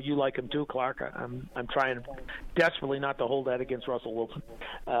 even though you like him too, Clark. I'm trying desperately not to hold that against Russell Wilson.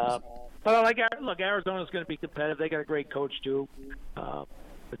 But I like, Arizona's going to be competitive. They got a great coach, too.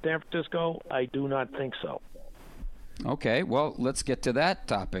 But San Francisco, I do not think so. Okay, well, let's get to that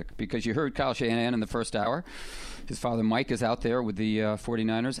topic because you heard Kyle Shanahan in the first hour. His father, Mike, is out there with the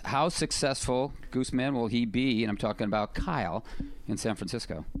 49ers. How successful, Gooseman, will he be, and I'm talking about Kyle, in San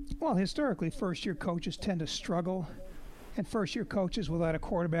Francisco? Well, historically, first-year coaches tend to struggle, and first-year coaches without a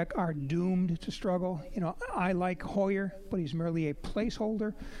quarterback are doomed to struggle. I like Hoyer, but he's merely a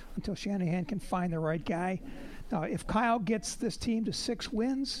placeholder until Shanahan can find the right guy. Now, if Kyle gets this team to 6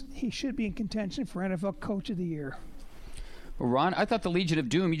 wins, he should be in contention for NFL Coach of the Year. Well, Ron, I thought the Legion of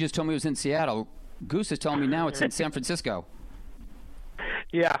Doom, you just told me it was in Seattle. Goose is telling me now it's in San Francisco.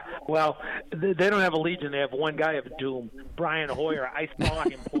 Yeah, well, they don't have a Legion. They have one guy of Doom, Brian Hoyer. I saw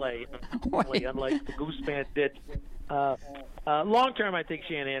him play, unlike the Goose fan did. Long term, I think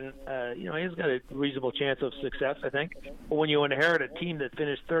Shanahan, he's got a reasonable chance of success, I think. But when you inherit a team that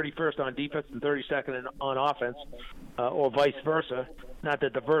finished 31st on defense and 32nd on offense, or vice versa, not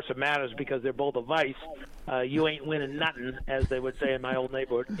that the versa matters because they're both a vice, you ain't winning nothing, as they would say in my old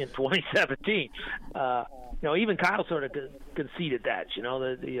neighborhood in 2017. Even Kyle sort of conceded that,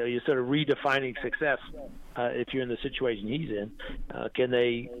 you're sort of redefining success if you're in the situation he's in. Are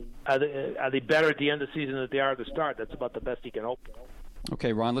they better at the end of the season than they are at the start? That's about the best he can hope.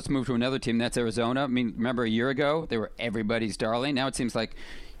 Okay, Ron, let's move to another team. That's Arizona. I mean, remember a year ago, they were everybody's darling. Now it seems like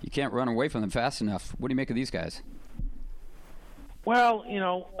you can't run away from them fast enough. What do you make of these guys? Well,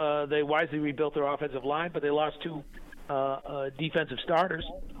 they wisely rebuilt their offensive line, but they lost 2 defensive starters.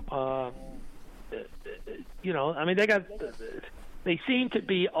 They seem to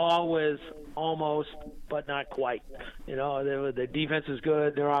be always almost, but not quite. Their defense is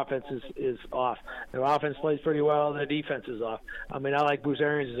good. Their offense is off. Their offense plays pretty well. Their defense is off. I mean, I like Bruce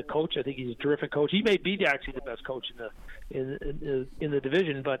Arians as a coach. I think he's a terrific coach. He may be actually the best coach in the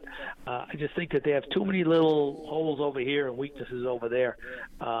division, but I just think that they have too many little holes over here and weaknesses over there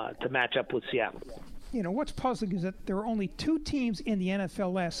to match up with Seattle. What's puzzling is that there were only 2 teams in the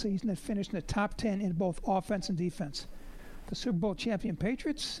NFL last season that finished in the top 10 in both offense and defense. The Super Bowl champion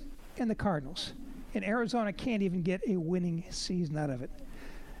Patriots and the Cardinals. And Arizona can't even get a winning season out of it.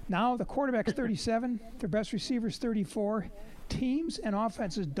 Now the quarterback's 37, their best receiver's 34. Teams and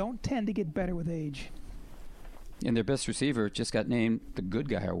offenses don't tend to get better with age. And their best receiver just got named the Good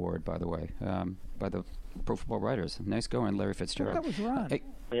Guy Award, by the way, by the Pro Football Writers. Nice going, Larry Fitzgerald. That was Ron. Hey.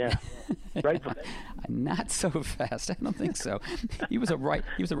 Yeah, right. Not so fast. I don't think so. He was a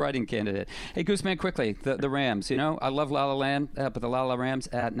writing candidate. Hey, Gooseman, quickly, the Rams. I love La La Land, but the La La Rams,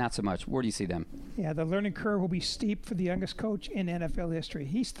 not so much. Where do you see them? Yeah, the learning curve will be steep for the youngest coach in NFL history.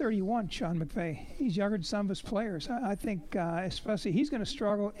 He's 31, Sean McVay. He's younger than some of his players. I think especially he's going to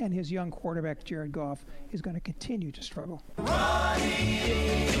struggle, and his young quarterback, Jared Goff, is going to continue to struggle. Ronnie.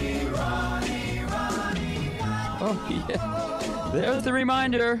 Oh, yeah. There's the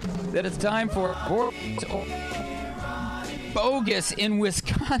reminder that it's time for Bogus in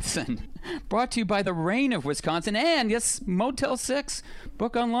Wisconsin. brought to you by the Rain of Wisconsin and, yes, Motel 6.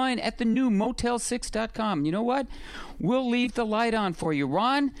 Book online at the new Motel6.com. You know what? We'll leave the light on for you.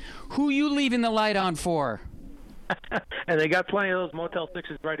 Ron, who you leaving the light on for? And they got plenty of those Motel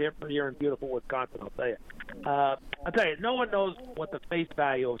 6s right here in beautiful Wisconsin, I'll tell you. I'll tell you, no one knows what the face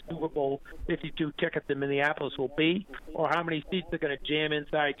value of Super Bowl 52 tickets in Minneapolis will be or how many seats they're going to jam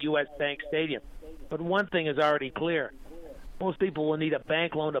inside U.S. Bank Stadium. But one thing is already clear. Most people will need a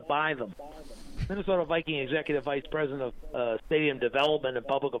bank loan to buy them. Minnesota Viking Executive Vice President of Stadium Development and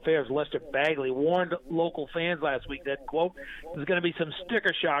Public Affairs, Lester Bagley, warned local fans last week that, quote, there's going to be some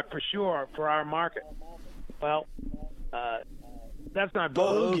sticker shock for sure for our market. Well, that's not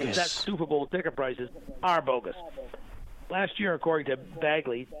bogus. That Super Bowl ticket prices are bogus. Last year, according to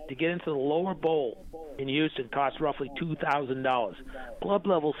Bagley, to get into the lower bowl in Houston cost roughly $2,000.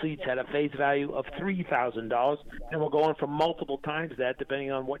 Club-level seats had a face value of $3,000 and were going for multiple times that,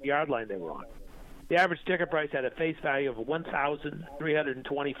 depending on what yard line they were on. The average ticket price had a face value of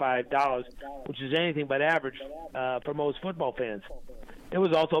 $1,325, which is anything but average for most football fans. It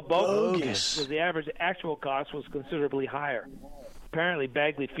was also bogus because the average actual cost was considerably higher. Apparently,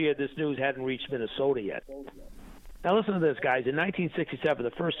 Bagley feared this news hadn't reached Minnesota yet. Now listen to this, guys. In 1967,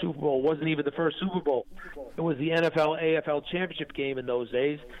 the first Super Bowl wasn't even the first Super Bowl. It was the NFL-AFL championship game in those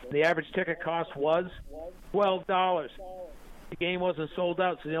days. The average ticket cost was $12. The game wasn't sold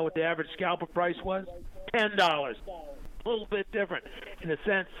out, so you know what the average scalper price was? $10. A little bit different. In a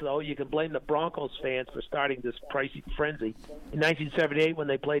sense, though, you can blame the Broncos fans for starting this pricey frenzy. In 1978, when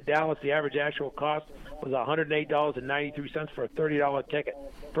they played Dallas, the average actual cost was $108.93 for a $30 ticket.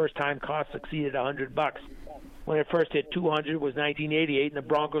 First-time cost exceeded $100. When it first hit 200 was 1988, and the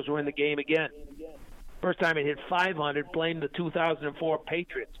Broncos were in the game again. First time it hit 500, blamed the 2004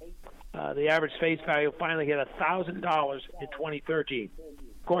 Patriots. The average face value finally hit $1,000 in 2013.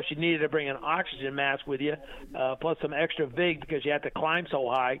 Of course, you needed to bring an oxygen mask with you, plus some extra vig because you had to climb so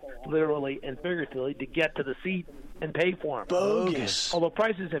high, literally and figuratively, to get to the seat and pay for them. Bogus. Although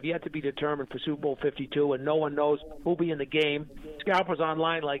prices have yet to be determined for Super Bowl 52 and no one knows who'll be in the game, scalpers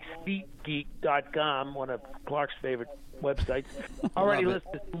online like SeatGeek.com, one of Clark's favorite websites, already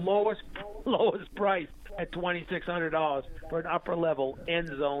listed lowest price at $2,600 for an upper-level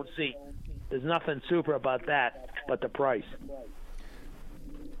end-zone seat. There's nothing super about that but the price.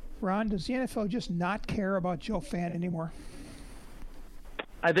 Ron, does the NFL just not care about Joe Fan anymore?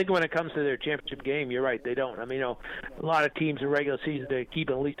 I think when it comes to their championship game, you're right, they don't. I mean, a lot of teams in regular season, they keep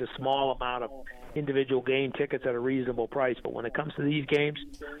at least a small amount of individual game tickets at a reasonable price. But when it comes to these games,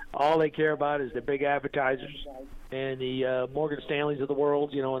 all they care about is the big advertisers and the Morgan Stanleys of the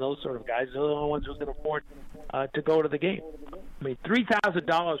world, and those sort of guys. They're the only ones who can afford to go to the game. I mean,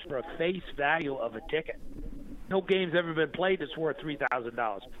 $3,000 for a face value of a ticket. No game's ever been played that's worth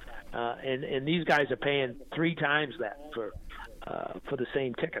 $3,000. And these guys are paying 3 times that for the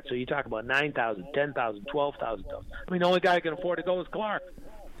same ticket. So you talk about $9,000, $10,000, $12,000. I mean, the only guy who can afford to go is Clark.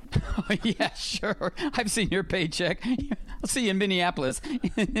 Yeah, sure. I've seen your paycheck. I'll see you in Minneapolis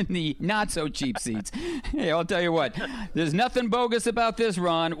in the not-so-cheap seats. Hey, I'll tell you what. There's nothing bogus about this,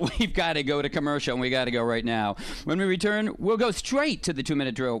 Ron. We've got to go to commercial, and we got to go right now. When we return, we'll go straight to the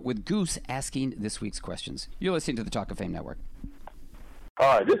 2-minute drill with Goose asking this week's questions. You're listening to the Talk of Fame Network.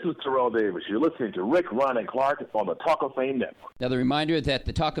 Hi, this is Terrell Davis. You're listening to Rick, Ron, and Clark on the Talk of Fame Network. Now, the reminder that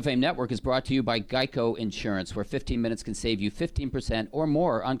the Talk of Fame Network is brought to you by Geico Insurance, where 15 minutes can save you 15% or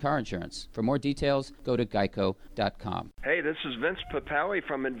more on car insurance. For more details, go to geico.com. Hey, this is Vince Papale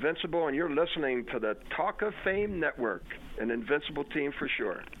from Invincible, and you're listening to the Talk of Fame Network, an Invincible team for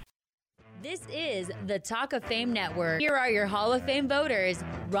sure. This is the Talk of Fame Network. Here are your Hall of Fame voters: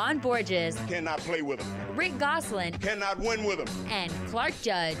 Ron Borges. Cannot play with him. Rick Gosselin. Cannot win with him. And Clark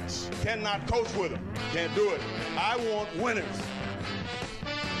Judge. Cannot coach with him. Can't do it. I want winners.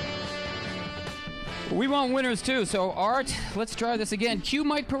 We want winners, too. So, Art, let's try this again. Cue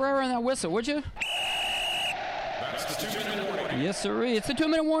Mike Pereira on that whistle, would you? That's the 2-minute warning. Yes, sirree. It's the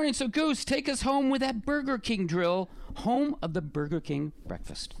 2-minute warning. So, Goose, take us home with that Burger King drill, home of the Burger King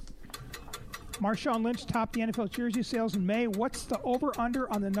breakfast. Marshawn Lynch topped the NFL jersey sales in May. What's the over-under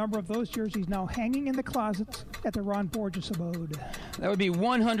on the number of those jerseys now hanging in the closets at the Ron Borges abode? That would be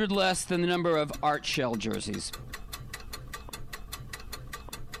 100 less than the number of Art Shell jerseys.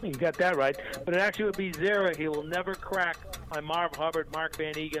 You got that right. But it actually would be 0. He will never crack my Marv Hubbard, Mark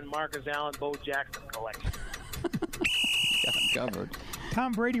Van Egan, Marcus Allen, Bo Jackson collection. Got him covered.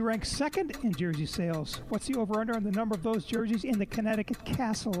 Tom Brady ranks second in jersey sales. What's the over-under on the number of those jerseys in the Connecticut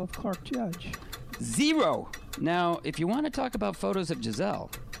castle of Clark Judge? 0. Now, if you want to talk about photos of Giselle,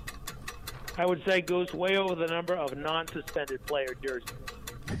 I would say Goose way over the number of non-suspended player jerseys.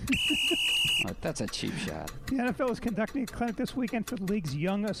 Oh, that's a cheap shot. The NFL is conducting a clinic this weekend for the league's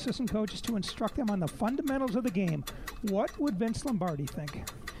young assistant coaches to instruct them on the fundamentals of the game. What would Vince Lombardi think?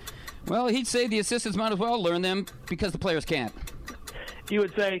 Well, he'd say the assistants might as well learn them because the players can't. He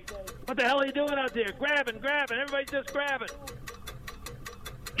would say, "What the hell are you doing out there? Grabbing. Everybody's just grabbing."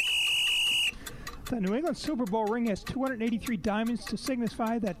 The New England Super Bowl ring has 283 diamonds to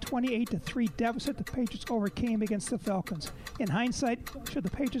signify that 28-3 deficit the Patriots overcame against the Falcons. In hindsight, should the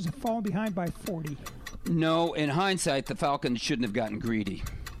Patriots have fallen behind by 40? No, in hindsight, the Falcons shouldn't have gotten greedy.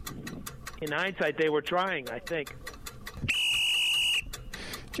 In hindsight, they were trying, I think.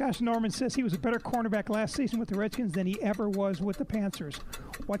 Josh Norman says he was a better cornerback last season with the Redskins than he ever was with the Panthers.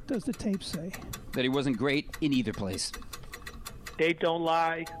 What does the tape say? That he wasn't great in either place. Tape don't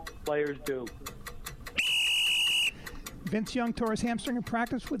lie, players do. Vince Young tore his hamstring in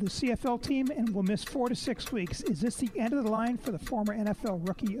practice with his CFL team and will miss 4 to 6 weeks. Is this the end of the line for the former NFL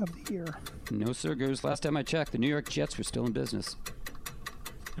Rookie of the Year? No, sir, Goose. Last time I checked, the New York Jets were still in business.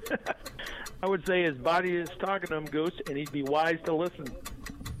 I would say his body is talking to him, Goose, and he'd be wise to listen.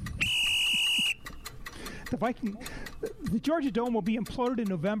 The Georgia Dome will be imploded in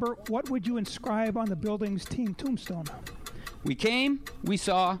November. What would you inscribe on the building's team tombstone? We came, we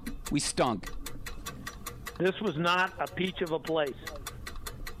saw, we stunk. This was not a peach of a place.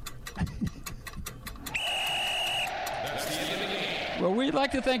 Well, we'd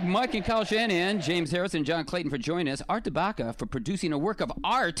like to thank Mike and Kyle Shanahan, James Harris, and John Clayton for joining us, Art DeBaca for producing a work of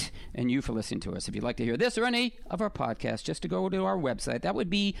art, and you for listening to us. If you'd like to hear this or any of our podcasts, just to go to our website. That would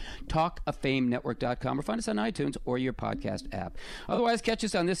be talkoffamenetwork.com, or find us on iTunes or your podcast app. Otherwise, catch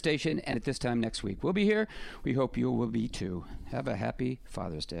us on this station and at this time next week. We'll be here. We hope you will be too. Have a happy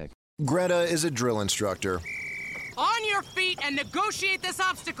Father's Day. Greta is a drill instructor. On your feet and negotiate this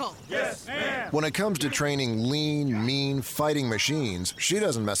obstacle. Yes, ma'am. When it comes to training lean, mean, fighting machines, she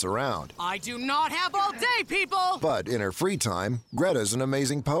doesn't mess around. I do not have all day, people. But in her free time, Greta's an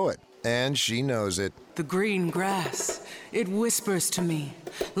amazing poet, and she knows it. The green grass, it whispers to me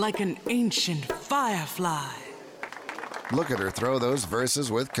like an ancient firefly. Look at her throw those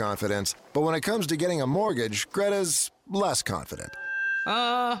verses with confidence. But when it comes to getting a mortgage, Greta's less confident.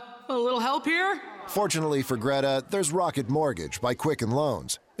 A little help here? Fortunately for Greta, there's Rocket Mortgage by Quicken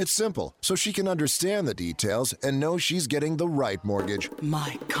Loans. It's simple, so she can understand the details and know she's getting the right mortgage.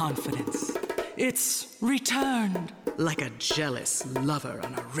 My confidence. It's returned like a jealous lover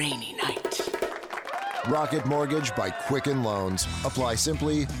on a rainy night. Rocket Mortgage by Quicken Loans. Apply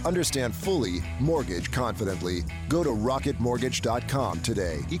simply, understand fully, mortgage confidently. Go to rocketmortgage.com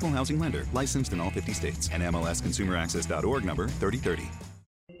today. Equal housing lender. Licensed in all 50 states. NMLSconsumeraccess.org number 3030.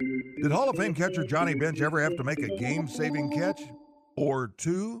 Did Hall of Fame catcher Johnny Bench ever have to make a game-saving catch? Or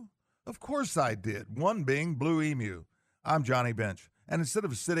two? Of course I did, one being Blue Emu. I'm Johnny Bench, and instead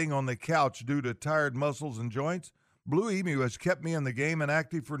of sitting on the couch due to tired muscles and joints, Blue Emu has kept me in the game and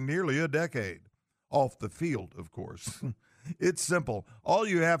active for nearly a decade. Off the field, of course. It's simple. All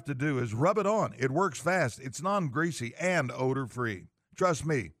you have to do is rub it on. It works fast, it's non-greasy, and odor-free. Trust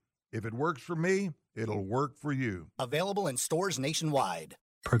me, if it works for me, it'll work for you. Available in stores nationwide.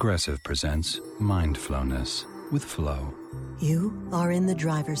 Progressive presents Mindfulness with Flo. You are in the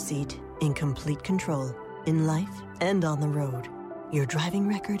driver's seat, in complete control, in life and on the road. Your driving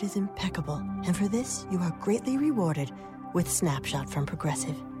record is impeccable, and for this, you are greatly rewarded with Snapshot from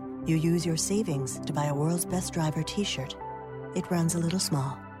Progressive. You use your savings to buy a World's Best Driver t-shirt. It runs a little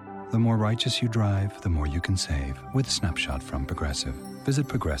small. The more righteous you drive, the more you can save with Snapshot from Progressive. Visit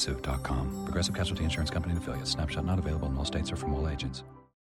Progressive.com. Progressive Casualty Insurance Company and affiliates. Snapshot not available in all states or from all agents.